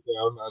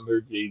 Down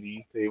under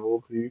JD's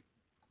table too.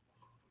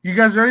 You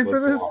guys ready for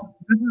this?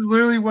 This is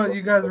literally what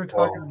you guys were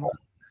talking about.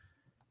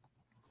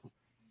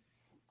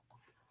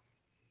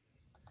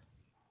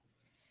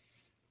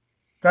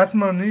 That's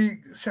Monique.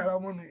 Shout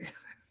out Monique.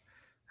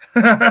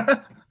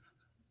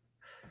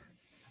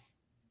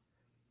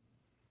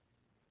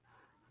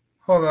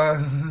 Hold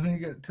on. Let me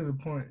get to the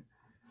point.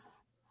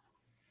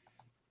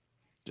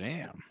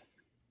 Damn.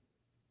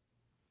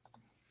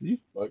 You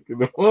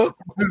fucking up.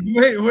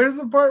 Wait, where's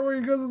the part where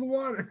he goes in the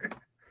water?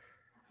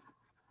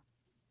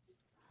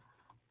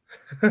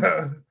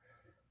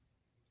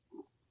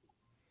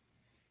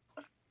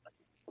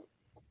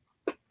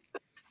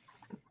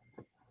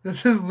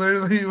 This is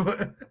literally what.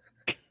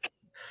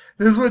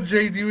 This is what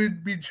JD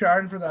would be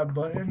trying for that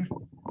button.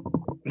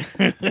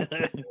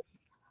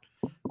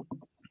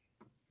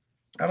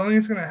 I don't think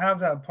it's gonna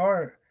have that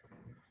part.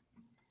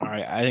 All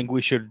right, I think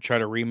we should try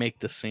to remake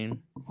the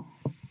scene.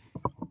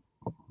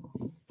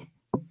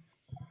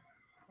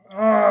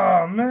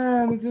 Oh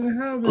man, it didn't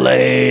have it.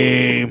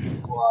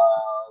 Lame.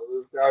 Wow,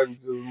 this guy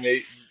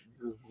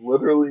just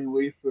literally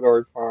wasted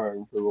our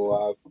time for the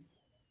last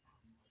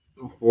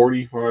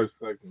 45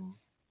 seconds.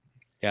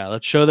 Yeah,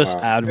 let's show this Uh,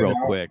 ad and real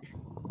now- quick.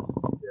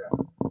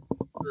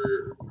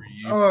 for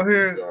you. Oh,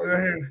 here, dog. right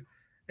here.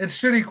 It's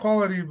shitty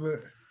quality, but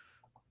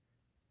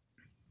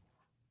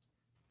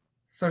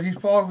so he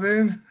falls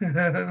in.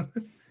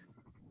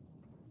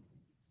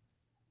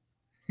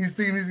 He's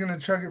thinking he's gonna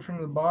chug it from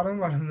the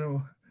bottom. I don't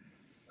know.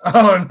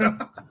 Oh no!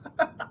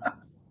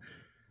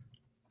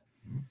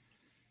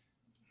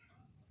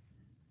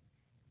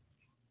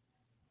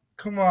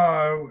 Come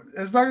on,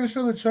 it's not gonna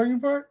show the chugging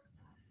part.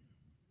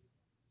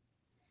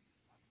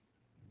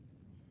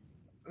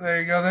 There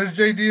you go. There's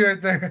JD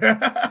right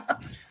there.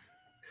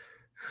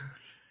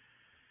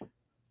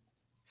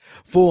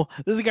 Fool,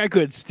 this guy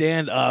could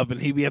stand up and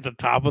he'd be at the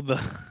top of the.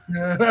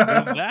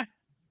 That?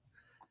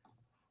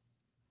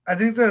 I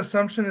think the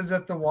assumption is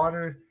that the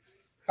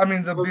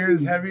beer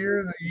is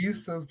heavier than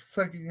yeast, so it's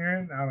sucking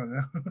in. I don't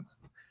know.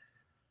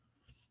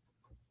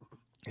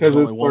 There's Because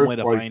only it one way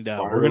to starts, like, find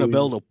out. We're gonna spiraling.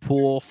 build a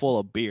pool full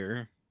of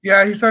beer.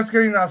 Yeah, he starts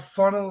getting that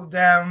funnel.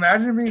 Damn,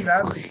 imagine being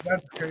that.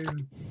 That's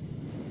crazy.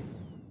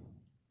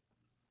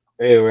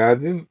 Hey,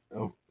 imagine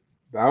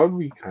that would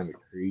be kind of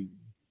crazy.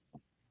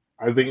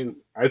 I think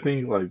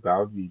like that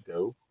would be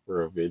dope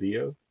for a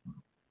video.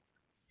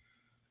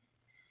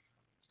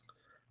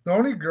 The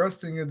only gross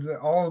thing is that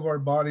all of our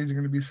bodies are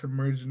going to be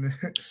submerged in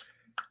it.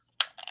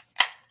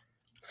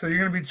 So you're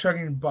going to be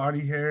chugging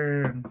body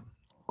hair and.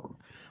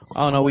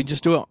 Oh no, we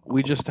just do it.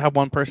 We just have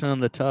one person in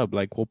the tub.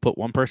 Like we'll put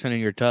one person in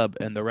your tub,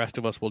 and the rest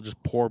of us will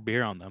just pour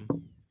beer on them.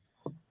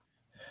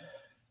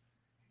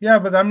 Yeah,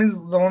 but that means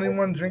the only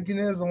one drinking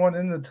it is the one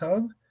in the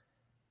tub.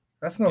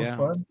 That's no Yeah.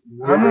 fun.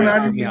 Yeah, I'm Alright,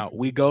 imagining. hear me out.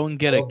 We go and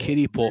get a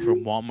kiddie pool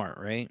from Walmart,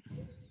 right?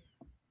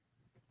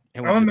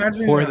 And we I'm just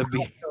imagining pour a the hot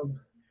beer. tub,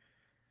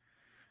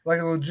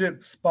 like a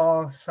legit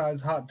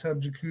spa-size hot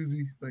tub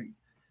jacuzzi. Like,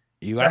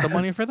 You got the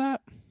money for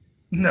that?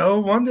 no,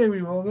 one day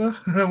we will though.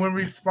 When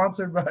we're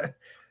sponsored by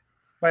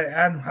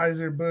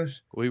Anheuser Busch.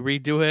 We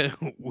redo it.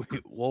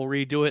 We'll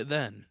redo it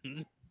then.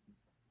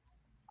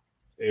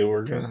 Hey,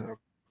 we're gonna have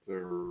to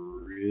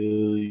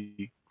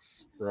really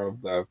scrub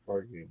that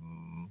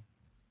fucking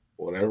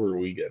whatever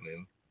we get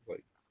in,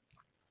 like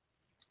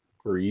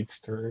for each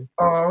turn.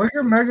 Oh, look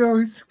at Mego.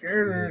 He's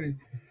scared already.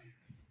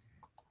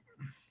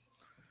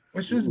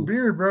 It's just Ooh.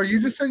 beer, bro. You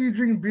just said you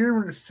drink beer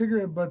with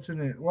cigarette butts in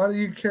it. Why do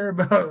you care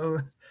about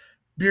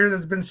beer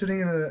that's been sitting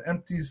in an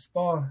empty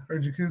spa or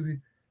jacuzzi?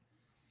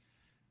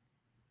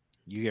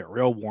 You get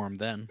real warm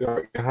then.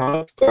 How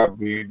much that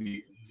beer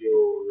do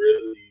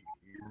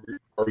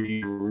are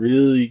you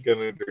really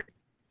gonna drink?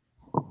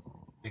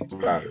 Think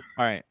about it.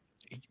 All right.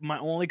 My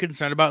only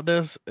concern about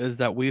this is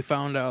that we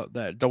found out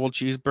that double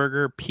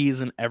cheeseburger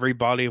pees in every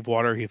body of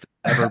water he's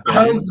ever been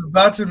I in. was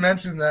about to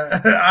mention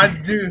that. I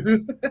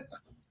do.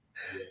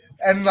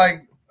 And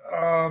like,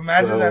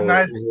 imagine that So,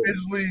 nice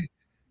fizzly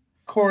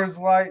Coors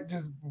Light.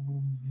 Just,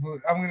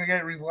 I'm gonna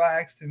get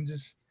relaxed and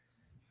just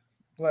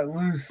let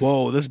loose.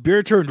 Whoa, this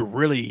beer turned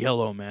really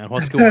yellow, man.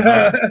 What's going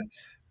on?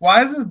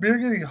 Why is this beer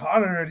getting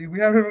hot already? We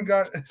haven't even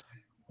got.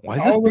 Why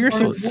is this all the beer so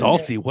fucking-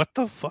 salty? What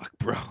the fuck,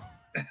 bro?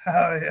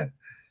 Oh yeah.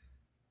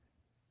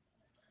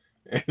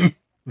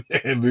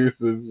 and this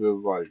is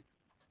just like,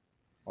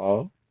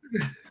 oh,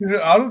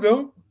 I don't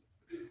know.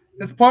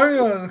 It's probably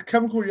a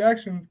chemical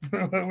reaction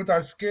with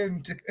our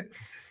skin.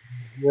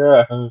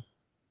 yeah.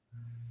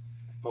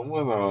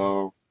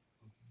 Someone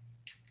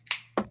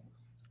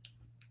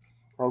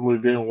probably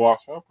didn't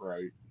wash up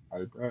right. I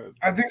bet.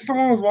 I think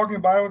someone was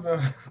walking by with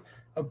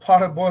a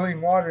pot of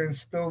boiling water and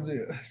spilled it.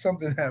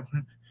 Something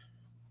happened.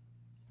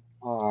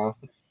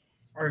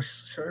 Our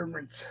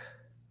servants.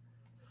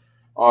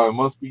 Oh, it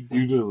must be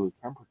due to the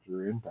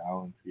temperature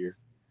imbalance here.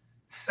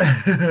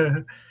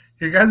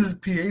 Your guys'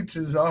 pH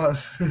is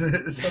off.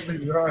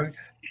 Something's wrong.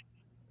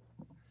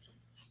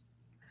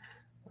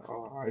 Oh,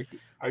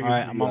 All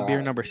right, I'm on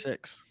beer number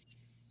 6.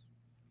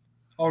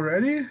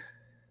 Already?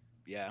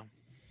 Yeah,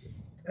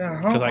 Yeah,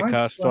 because I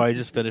cussed, so I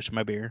just finished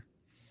my beer.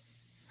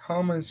 How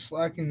am I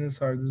slacking this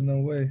hard? There's no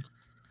way.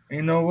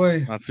 Ain't no way.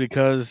 That's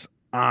because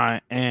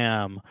I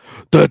am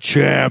the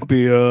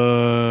champion.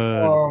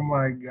 Oh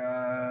my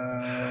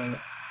god.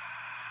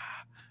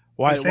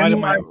 Why This ain't did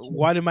no my action.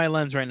 why did my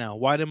lens right now?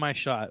 Why did my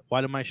shot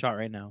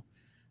right now?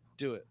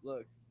 Do it.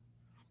 Look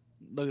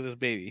at this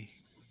baby.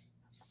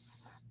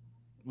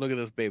 Look at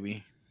this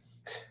baby.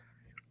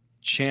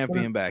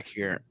 Champion back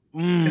here.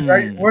 Is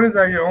that what is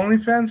that? Your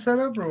OnlyFans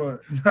setup or what?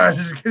 No,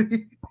 just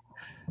kidding.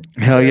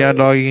 Hell yeah,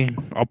 doggy.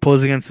 I'll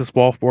pose against this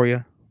wall for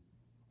you.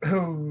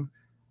 Oh,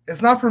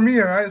 it's not for me,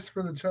 all right? It's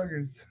for the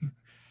chuggers.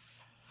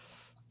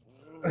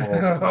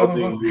 I'll do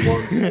you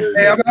one better.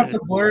 Hey, I'm gonna have to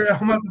blur it. I'm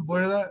gonna have to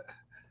blur that.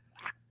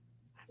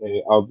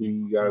 Hey, I'll do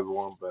you guys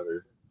one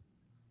better.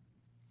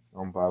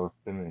 I'm about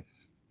to finish.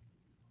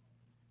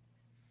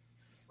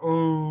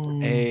 Oh,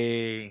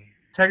 Hey.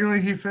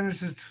 technically he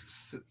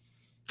finishes.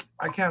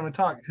 I can't even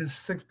talk. His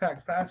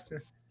 6-pack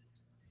faster.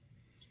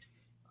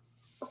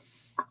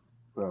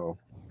 So,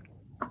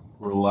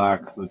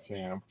 relax the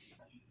champ.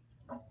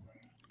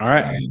 All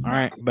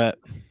right, bet.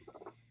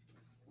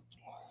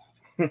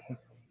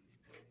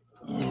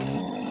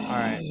 All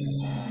right.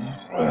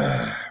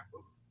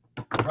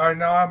 All right,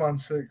 now I'm on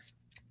 6.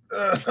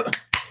 I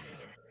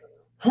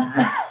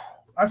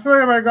feel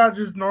like if I got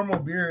just normal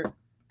beer.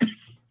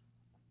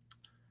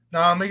 No,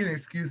 I'm making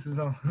excuses.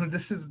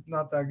 This is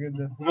not that good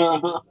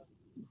though.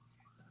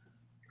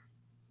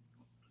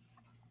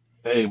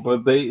 Hey,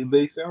 but they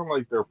sound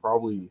like they're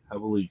probably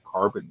heavily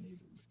carbonated.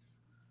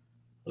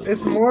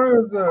 It's more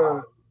of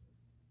the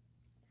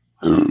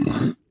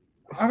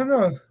I don't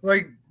know,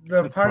 like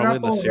the It's probably pineapple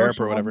the and syrup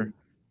ocean or whatever.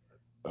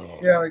 water.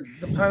 Yeah, like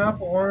the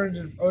pineapple, orange,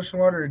 and ocean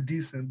water are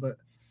decent, but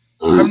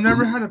I've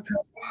never had a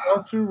Pepsi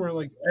seltzer where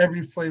like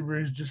every flavor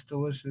is just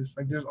delicious.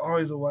 Like there's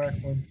always a whack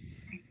one.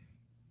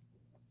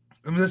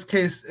 In this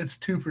case, it's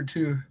 2 for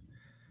 2.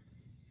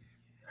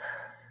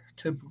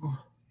 Typical.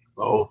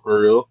 Oh,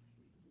 for real?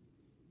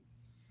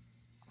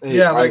 Hey,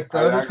 Yeah, like the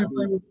I'd other 2 actually,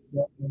 flavors.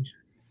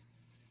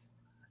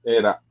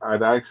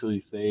 I'd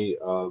actually say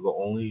the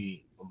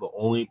only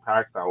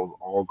pack that was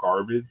all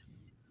garbage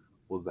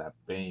was that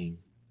Bang,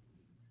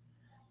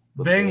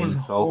 the Bang was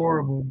Bang seltzer.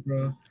 horrible,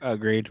 bro.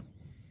 Agreed.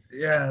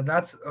 Yeah,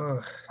 that's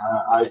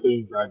I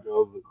think that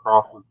goes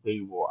across the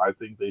table. I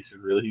think they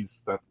should really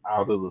step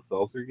out of the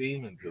seltzer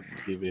game and just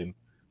give in.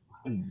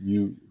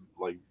 You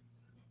like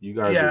you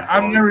guys are yeah.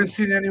 I've never garbage.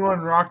 seen anyone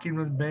rocking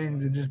with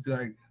bangs and just be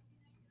like,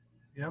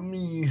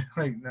 yummy.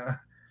 Like, nah.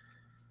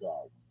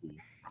 God, see.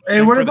 Hey,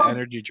 Same what for the about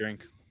energy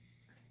drink.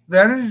 the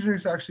energy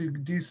drink's actually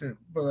decent,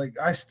 but like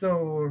I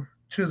still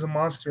choose a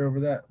monster over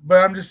that.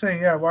 But I'm just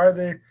saying, yeah, why are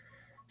they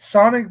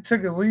Sonic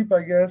took a leap,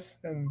 I guess,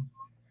 and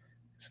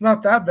it's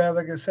not that bad.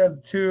 Like I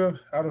said, 2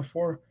 out of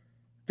 4.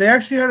 They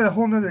actually had a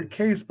whole nother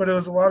case, but it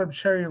was a lot of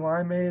cherry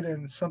limeade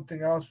and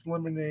something else,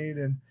 lemonade,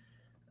 and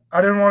I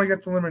didn't want to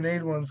get the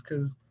lemonade ones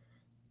because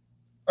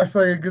I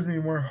feel like it gives me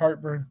more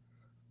heartburn.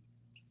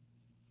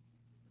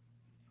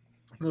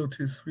 A little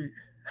too sweet.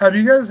 Have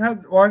you guys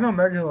had? Well, I know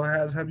Megahill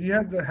has. Have you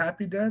had the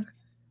Happy Dad?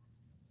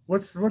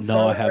 What's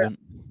No, I that? haven't.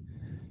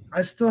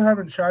 I still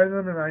haven't tried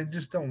them, and I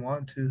just don't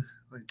want to.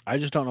 Like I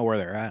just don't know where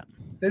they're at.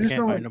 they I just can't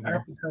don't look find them here.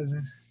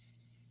 appetizing.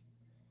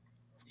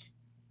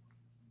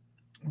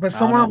 But I don't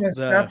someone on know. my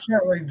The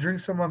Snapchat like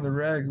drinks them on the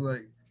reg.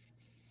 Like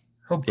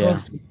he'll Yeah,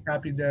 post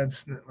Happy Dad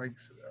like.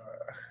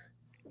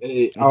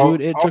 Hey,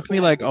 dude, it I'll took say me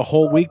like this. a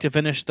whole week to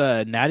finish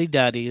the Natty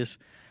Daddies.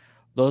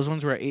 Those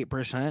ones were at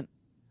 8%.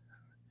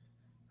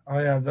 Oh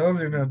yeah, those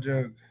are no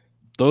joke.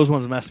 Those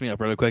ones messed me up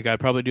really quick. I'd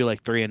probably do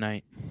like 3 a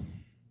night.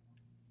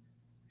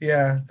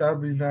 Yeah,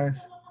 that'd be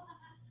nice.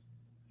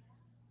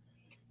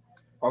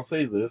 I'll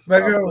say this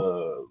about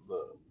Mego.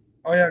 the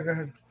Oh yeah, go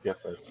ahead. yes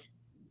sir.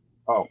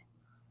 Oh,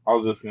 I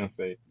was just gonna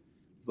say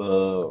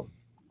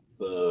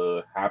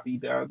the Happy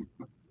Dad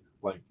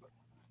like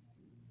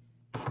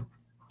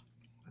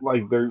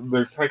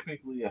they're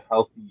technically a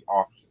healthy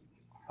option,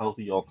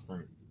 healthy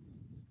alternative.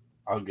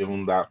 I'll give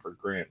them that for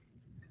granted.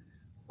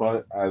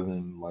 But as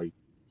in like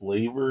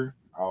flavor,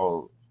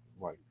 I'll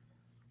like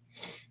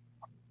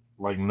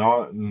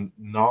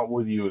not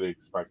what you would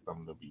expect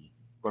them to be.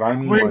 But I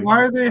mean Wait, like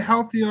why are they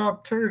healthy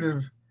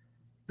alternative?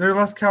 There are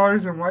less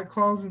calories than White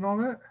Claws and all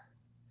that.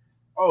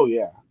 oh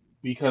yeah,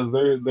 because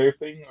their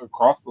thing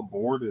across the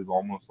board is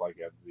almost like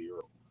at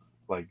zero,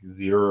 like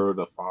 0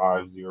 to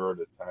 5, 0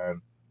 to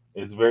 10.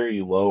 It's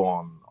very low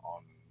on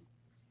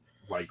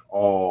like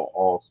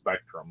all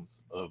spectrums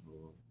of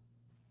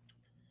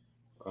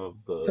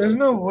There's the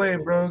no way,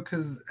 bro.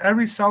 Because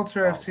every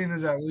seltzer I've um, seen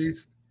is at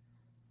least,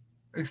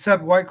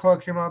 except White Claw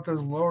came out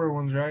those lower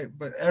ones, right?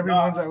 But no,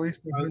 everyone's at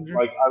least 100.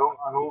 like I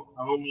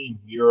don't mean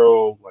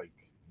zero like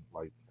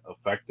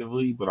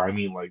effectively, but I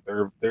mean like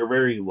they're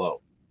very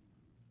low.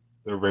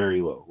 They're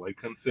very low, like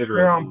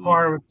They're on considerably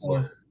par with the.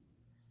 low.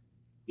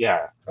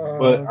 Yeah,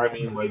 but I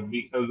mean like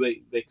because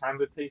they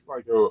kind of taste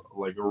like a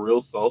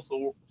real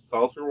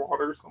seltzer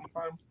water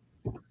sometimes.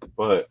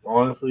 But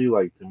honestly,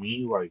 like to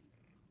me, like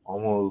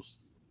almost,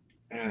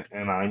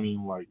 and I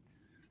mean like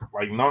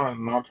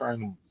not trying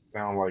to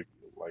sound like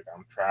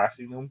I'm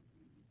trashing them,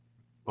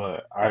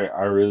 but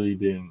I really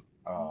didn't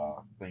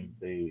think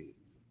they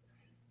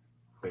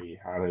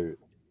had a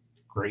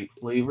great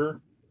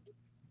flavor.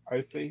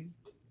 I think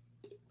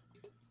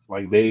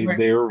like they Like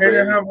they were they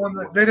didn't very have one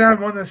that they didn't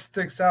have one that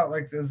sticks out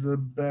like as the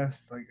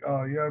best. Like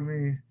oh yeah,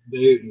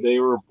 they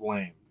were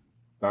bland.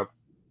 That's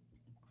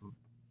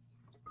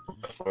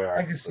the way I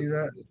I can put see it.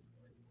 that.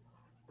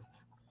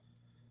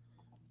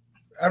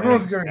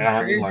 Everyone's And getting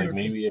I mean crazy like with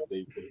this, maybe if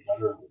they did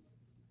better,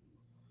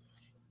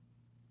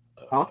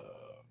 huh?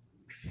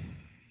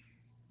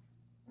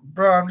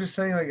 bro. I'm just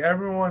saying, like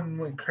everyone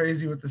went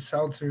crazy with the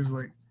seltzers.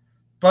 Like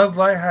Bud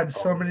Light had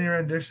so Oh many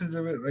renditions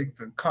of it. Like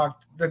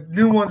the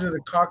new ones are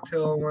the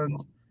cocktail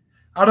ones.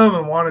 I don't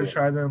even want to yeah.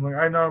 try them. Like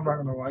I know I'm not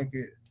gonna like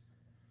it.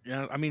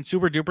 Yeah, I mean,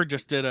 Super Duper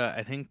just did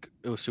I think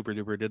it was Super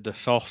Duper did the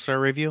salsa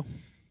review.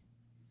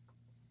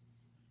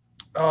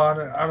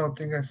 Oh, I don't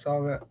think I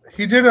saw that.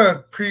 He did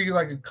a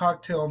like a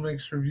cocktail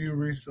mix review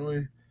recently.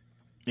 I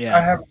Yeah,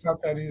 haven't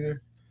got that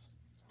either.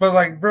 But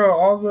like, bro,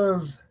 all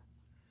those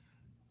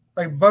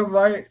like Bud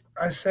Light,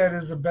 I said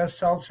is the best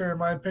seltzer in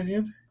my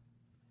opinion.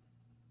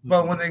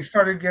 But when they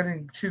started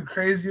getting too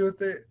crazy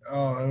with it,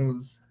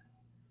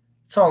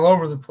 it's all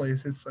over the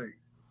place. It's like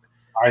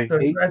I the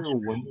hate red, the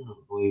winter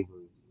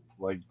flavors.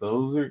 Like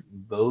those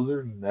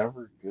are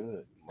never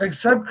good. Like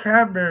except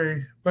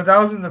cranberry, but that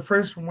was in the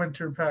first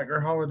winter pack or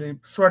holiday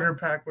sweater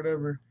pack,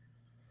 whatever.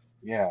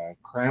 yeah,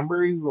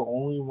 cranberry's the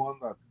only one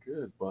that's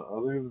good. But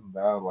other than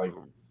that, like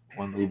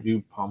when they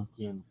do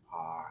pumpkin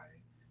pie,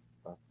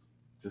 that's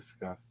They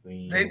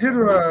disgusting. did When they do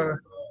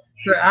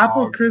the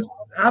eggnog,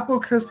 apple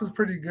crisp was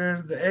pretty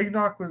good. The oh yeah,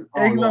 eggnog was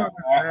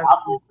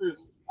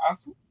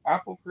nasty.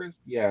 apple crisp.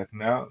 Yeah,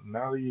 now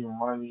that you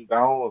remind me, that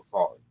one was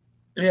solid.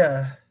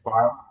 Yeah, But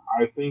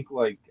I think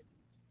like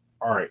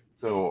all right,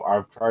 so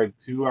I've tried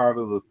two out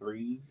of the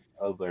three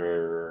of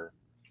their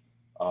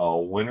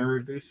winter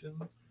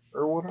editions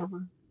or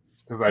whatever.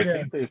 Because I yeah.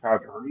 think they've had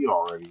three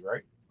already,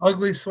 right?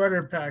 Ugly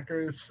sweater pack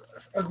or it's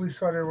ugly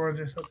sweater one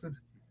or something.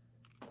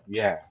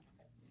 Yeah,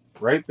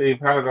 right. They've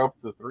had up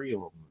to three of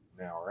them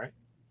now, right?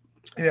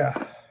 Yeah.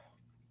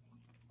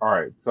 All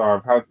right, so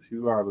I've had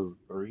two out of the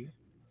three,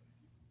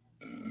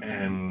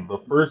 and the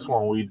first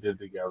one we did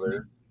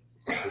together.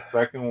 The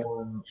second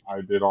one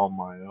I did on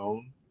my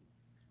own,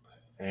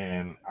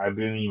 and I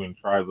didn't even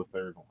try the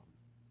third one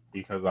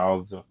because I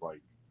was just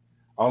like,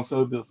 I was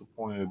so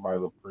disappointed by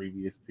the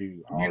previous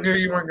two. I You was knew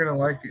just you like, weren't gonna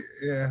like it.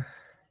 Yeah.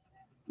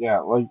 yeah,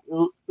 like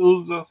it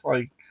was just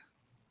like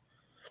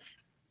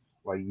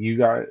you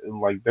guys,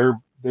 like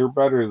they're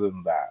better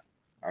than that.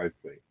 I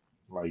think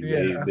like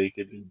Yeah. they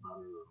could do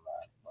better than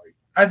that. Like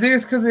I think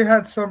it's because they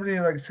had so many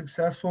like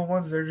successful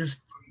ones. They're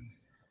just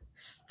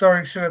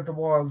throwing shit at the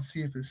wall and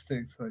see if it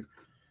sticks. Like,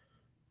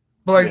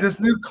 but like yeah, this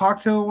new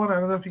cocktail one, I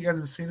don't know if you guys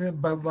have seen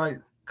it, but like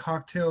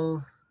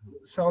cocktail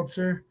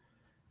seltzer,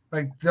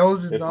 like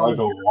those did it's not like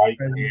look a white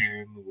good.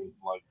 can with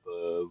like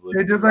the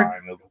They did like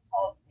design of the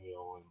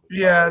cocktail and the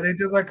yeah, color. they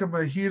did like a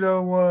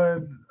mojito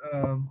one.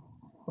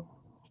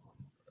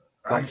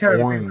 I Some can't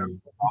even think.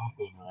 orange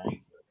something,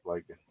 right?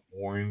 Like an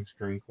orange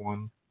drink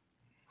one.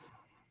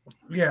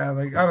 Yeah,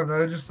 like I don't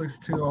know. It just looks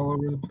too all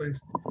over the place.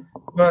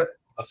 But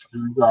A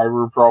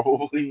screwdriver,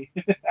 probably.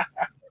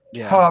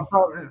 Yeah.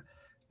 probably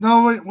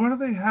no. Wait, what do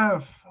they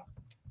have?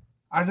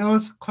 I know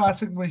it's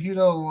classic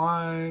mojito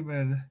lime,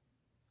 and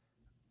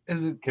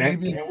is it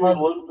maybe? Can we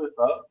look this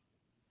up?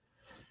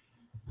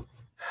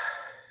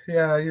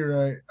 Yeah, you're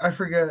right. I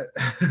forget.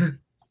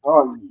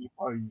 Oh,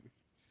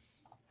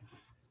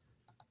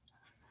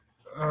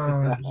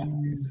 Oh,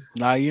 jeez.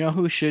 Now you know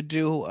who should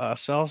do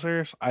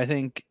seltzers. I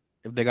think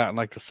if they got in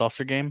like the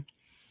seltzer game,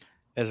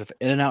 is if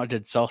In and Out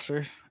did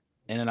seltzers,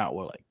 In and Out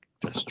will like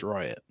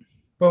destroy it.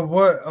 But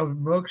what of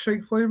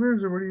milkshake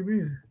flavors, or what do you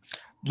mean?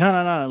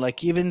 No.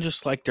 Like even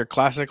just like their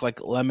classic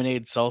like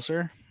lemonade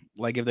seltzer.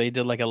 Like if they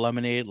did like a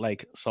lemonade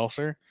like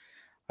seltzer,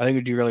 I think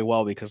it'd do really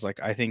well because like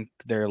I think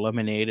their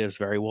lemonade is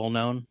very well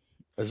known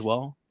as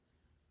well.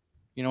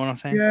 You know what I'm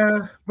saying? Yeah,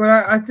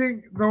 but I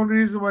think the only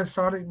reason why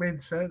Sonic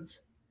made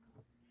sense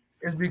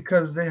is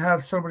because they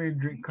have so many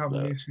drink The,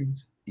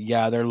 combinations: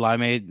 yeah, their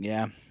limeade.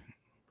 Yeah,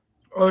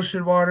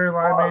 ocean water,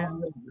 limeade,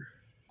 oh,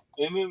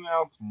 In and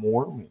Out's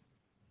Mormon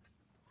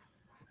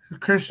or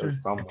Christian.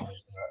 something like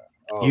that.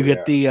 Oh you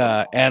get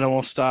yeah, the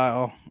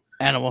some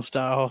animal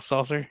style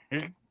seltzer.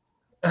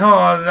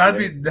 Oh,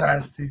 that'd yeah. be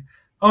nasty.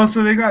 Oh,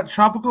 so they got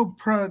tropical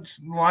punch,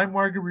 lime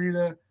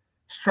margarita,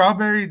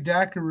 strawberry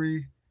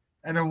daiquiri,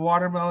 and a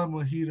watermelon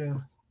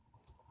mojito.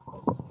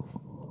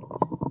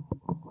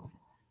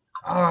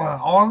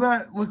 All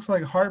that looks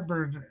like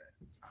heartburn,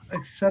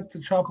 except the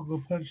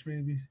tropical punch,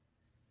 maybe.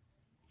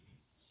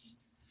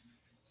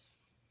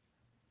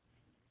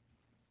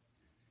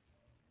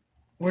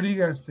 What do you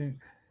guys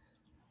think?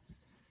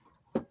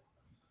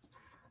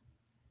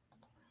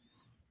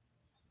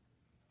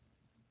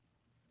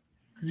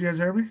 Could you guys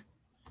hear me?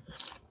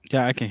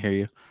 Yeah, I can hear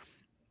you.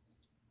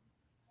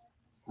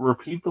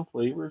 Repeat the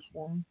flavors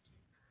for me.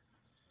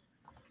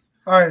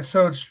 All right,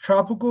 so it's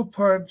tropical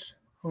punch,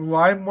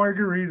 lime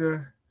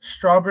margarita,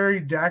 strawberry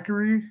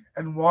daiquiri,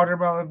 and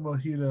watermelon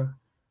mojito.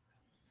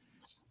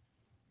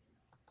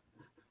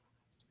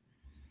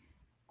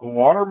 The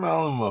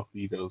watermelon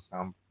mojitos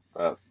sound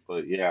best,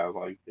 but yeah,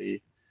 like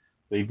they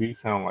do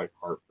sound like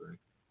heartburn.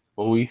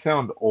 But we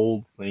sound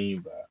old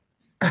saying that,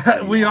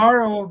 to be We honest.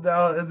 are old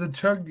now. It's a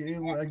chug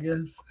game, I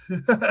guess.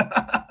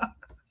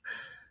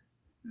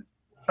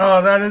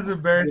 Oh, that is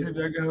embarrassing,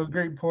 Megaho.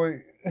 Great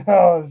point.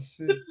 Oh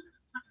shit.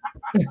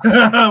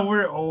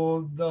 We're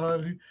old,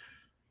 dog.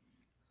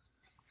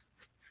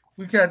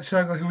 We can't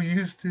chug like we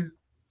used to.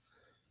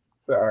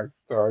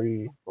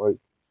 Sorry, like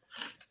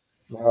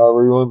now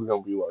everyone's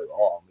gonna be like,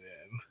 "Oh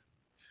man,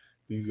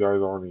 these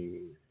guys aren't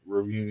even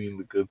reviewing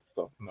the good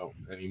stuff no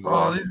Oh,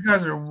 anymore." these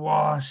guys are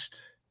washed.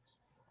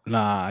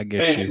 Nah, I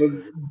get Hey,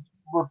 you.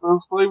 but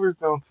those flavors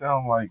don't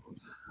sound like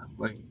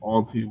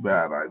all too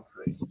bad. I'd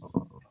say.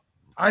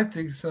 I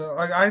think so.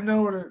 Like I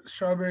know what a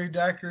strawberry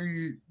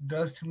daiquiri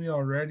does to me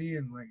already,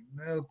 and like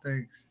no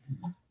thanks.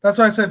 That's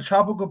why I said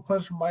tropical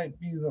punch might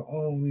be the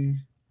only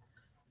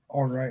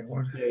all right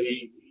one. Yeah,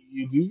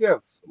 you do get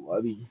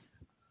slutty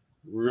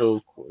real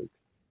quick.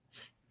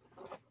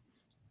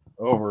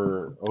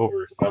 over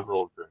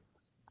several drinks.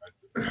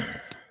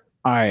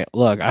 All right,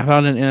 look, I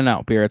found an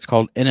In-N-Out beer. It's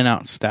called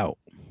In-N-Out Stout.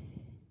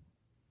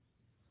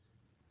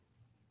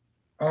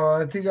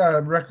 I think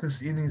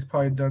Reckless Eating's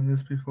probably done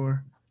this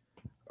before.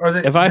 Or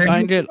If I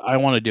find it, I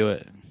want to do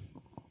it.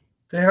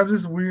 They have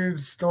this weird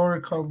store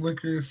called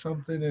Liquor or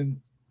something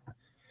in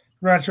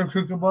Rancho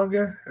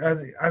Cucamonga.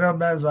 I know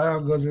Matt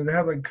Zion goes there. They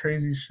have like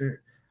crazy shit.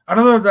 I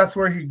don't know if that's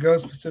where he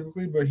goes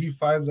specifically, but he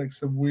finds like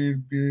some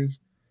weird beers,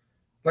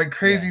 like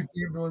crazy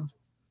themed ones.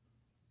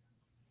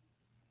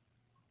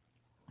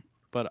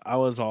 But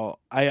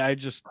I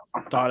just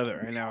thought of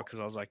it right now because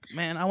I was like,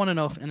 man, I want to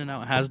know if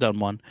In-N-Out has done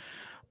one.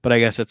 But I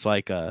guess it's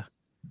like a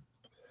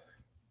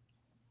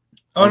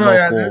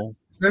local...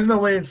 there's no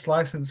way it's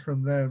licensed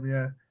from them.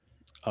 Yeah.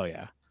 Oh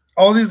yeah.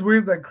 All these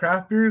weird like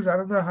craft beers. I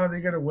don't know how they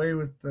get away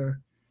with the.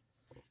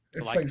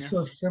 It's like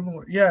so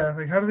similar. Yeah.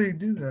 Like how do they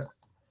do that?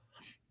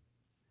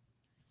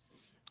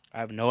 I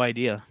have no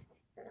idea.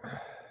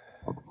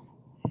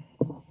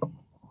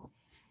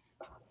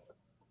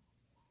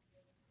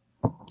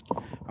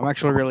 I'm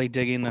actually really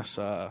digging this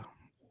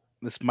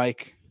this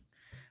mic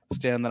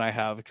stand that I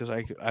have because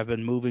I've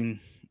been moving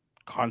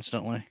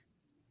constantly.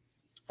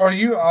 Are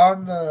you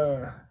on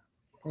the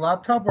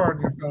laptop or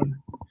on your phone?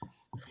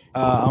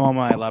 I'm on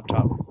my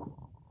laptop.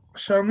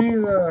 Show me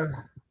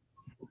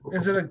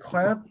is it a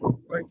clamp?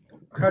 Like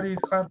how do you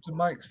clamp the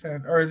mic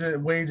stand? Or is it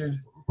weighted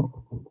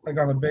like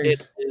on a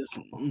base? It is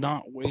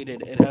not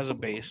weighted. It has a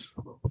base.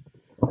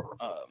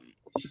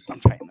 I'm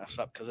tightening this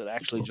up because it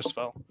actually just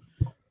fell.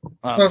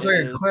 So it's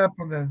like a clamp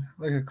on them,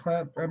 like a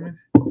clamp. I mean,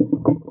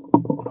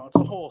 no, it's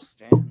a whole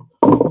stand.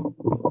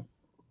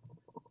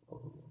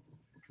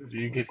 Because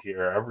you could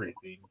hear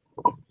everything.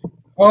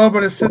 Oh,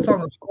 but it sits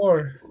on the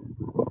floor.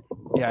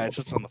 Yeah, it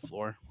sits on the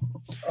floor.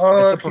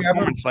 Oh, it's a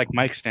performance like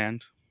mic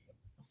stand.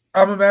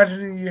 I'm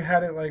imagining you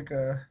had it like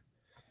a,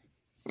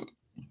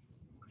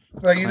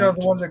 like you know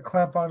the ones that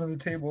clamp onto the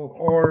table,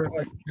 or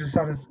like just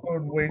on its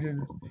own weighted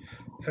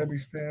heavy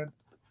stand.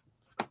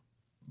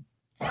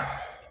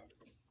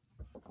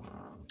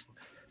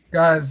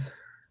 Guys,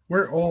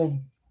 we're old.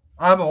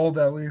 I'm old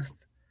at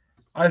least.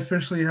 I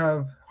officially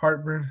have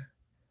heartburn.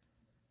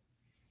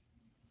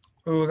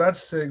 Oh,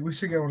 that's sick. We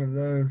should get one of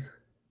those.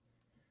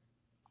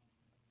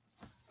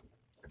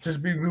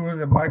 Just be moving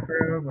the mic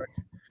around. Like,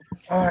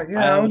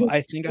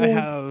 I think I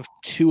have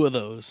 2 of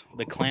those,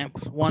 the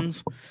clamp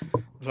ones.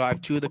 So I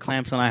have 2 of the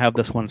clamps, and I have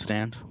this one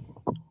stand.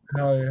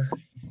 Hell yeah.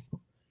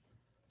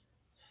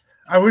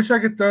 I wish I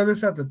could throw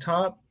this at the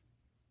top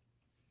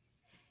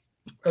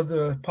of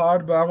the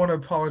pod, but I want to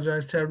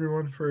apologize to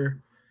everyone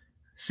for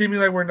seeming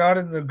like we're not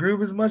in the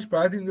groove as much, but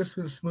I think this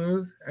was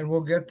smooth and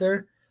we'll get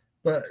there.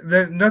 But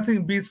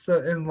nothing beats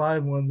the in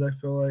live ones, I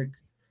feel like.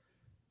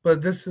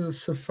 But this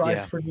is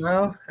suffice for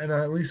now, and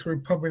at least we're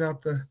pumping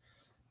out the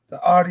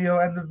audio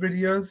and the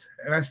videos,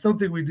 and I still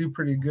think we do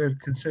pretty good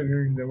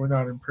considering that we're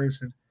not in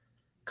person.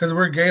 Because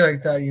we're gay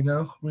like that, you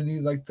know? We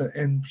need like the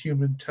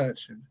inhuman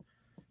touch and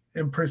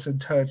in-person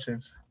touch.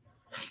 And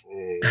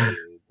Hey,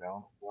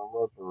 don't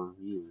let the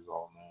reviews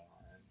all know.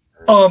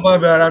 Right? Oh, my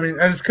bad. I mean,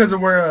 and it's because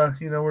we're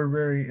we're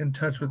very in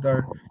touch with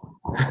our.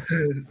 I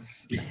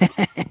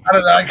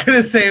don't know. I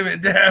couldn't save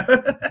it down.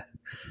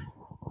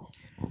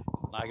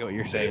 I get what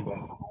you're saying.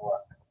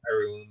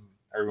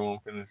 Everyone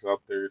finished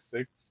up their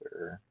 6,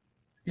 or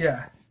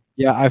yeah.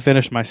 Yeah, I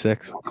finished my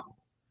 6. All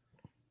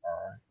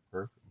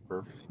right,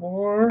 perfect.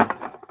 4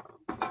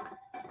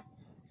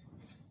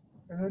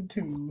 and then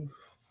 2.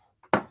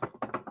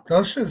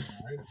 Those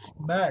just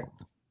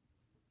smacked.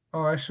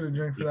 Oh, I should have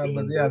drank for that,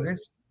 but yeah,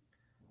 this.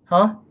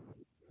 Huh?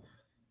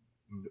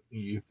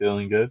 You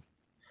feeling good?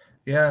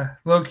 Yeah,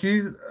 low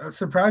key,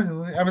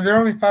 surprisingly. I mean, they're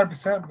only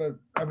 5%, but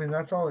I mean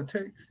that's all it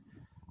takes.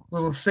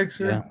 Little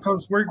sixer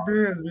post work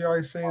beer, as we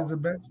always say, is the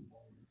best.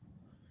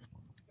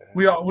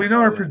 We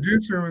know our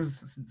producer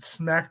was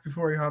smacked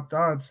before he hopped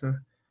on, so.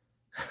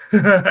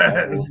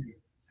 Hell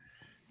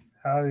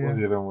yeah!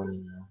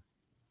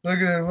 Look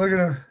at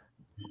him!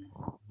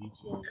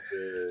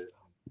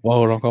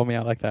 Whoa! Don't call me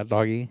out like that,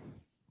 doggy.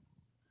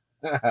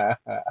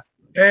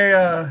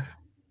 Hey,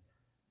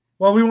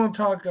 well, we won't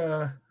talk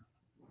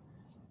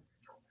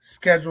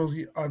schedules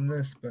on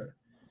this, but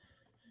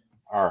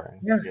all right.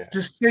 Yeah,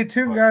 just stay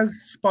tuned,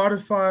 guys.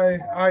 Spotify,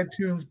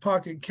 iTunes,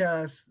 Pocket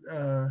Cast.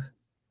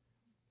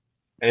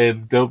 It's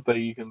dope that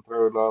you can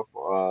throw it up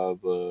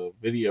the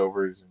video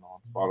version on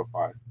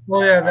Spotify.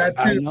 Well, yeah, that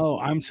too. I know.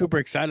 I'm super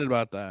excited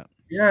about that.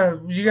 Yeah,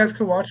 you guys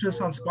can watch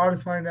us on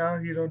Spotify now.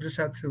 You don't just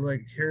have to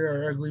like hear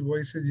our ugly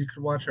voices. You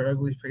can watch our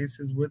ugly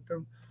faces with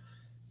them.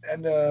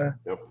 And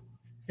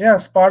yeah,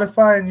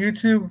 Spotify and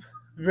YouTube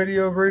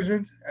video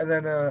version, and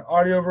then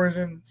audio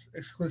version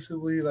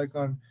exclusively like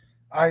on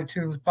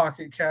iTunes,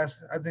 Pocket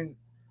Cast. I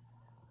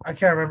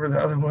can't remember the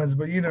other ones,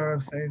 but you know what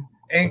I'm saying.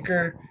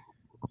 Anchor,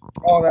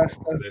 all that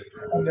stuff.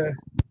 And,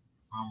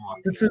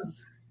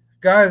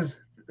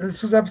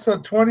 this was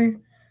episode 20.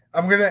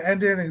 I'm gonna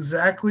end it in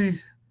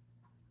exactly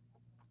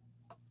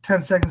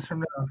 10 seconds from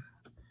now.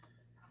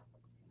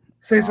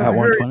 Say something. At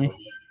 120.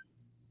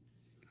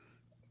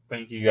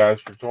 thank you guys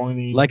for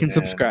joining. Like and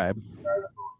subscribe.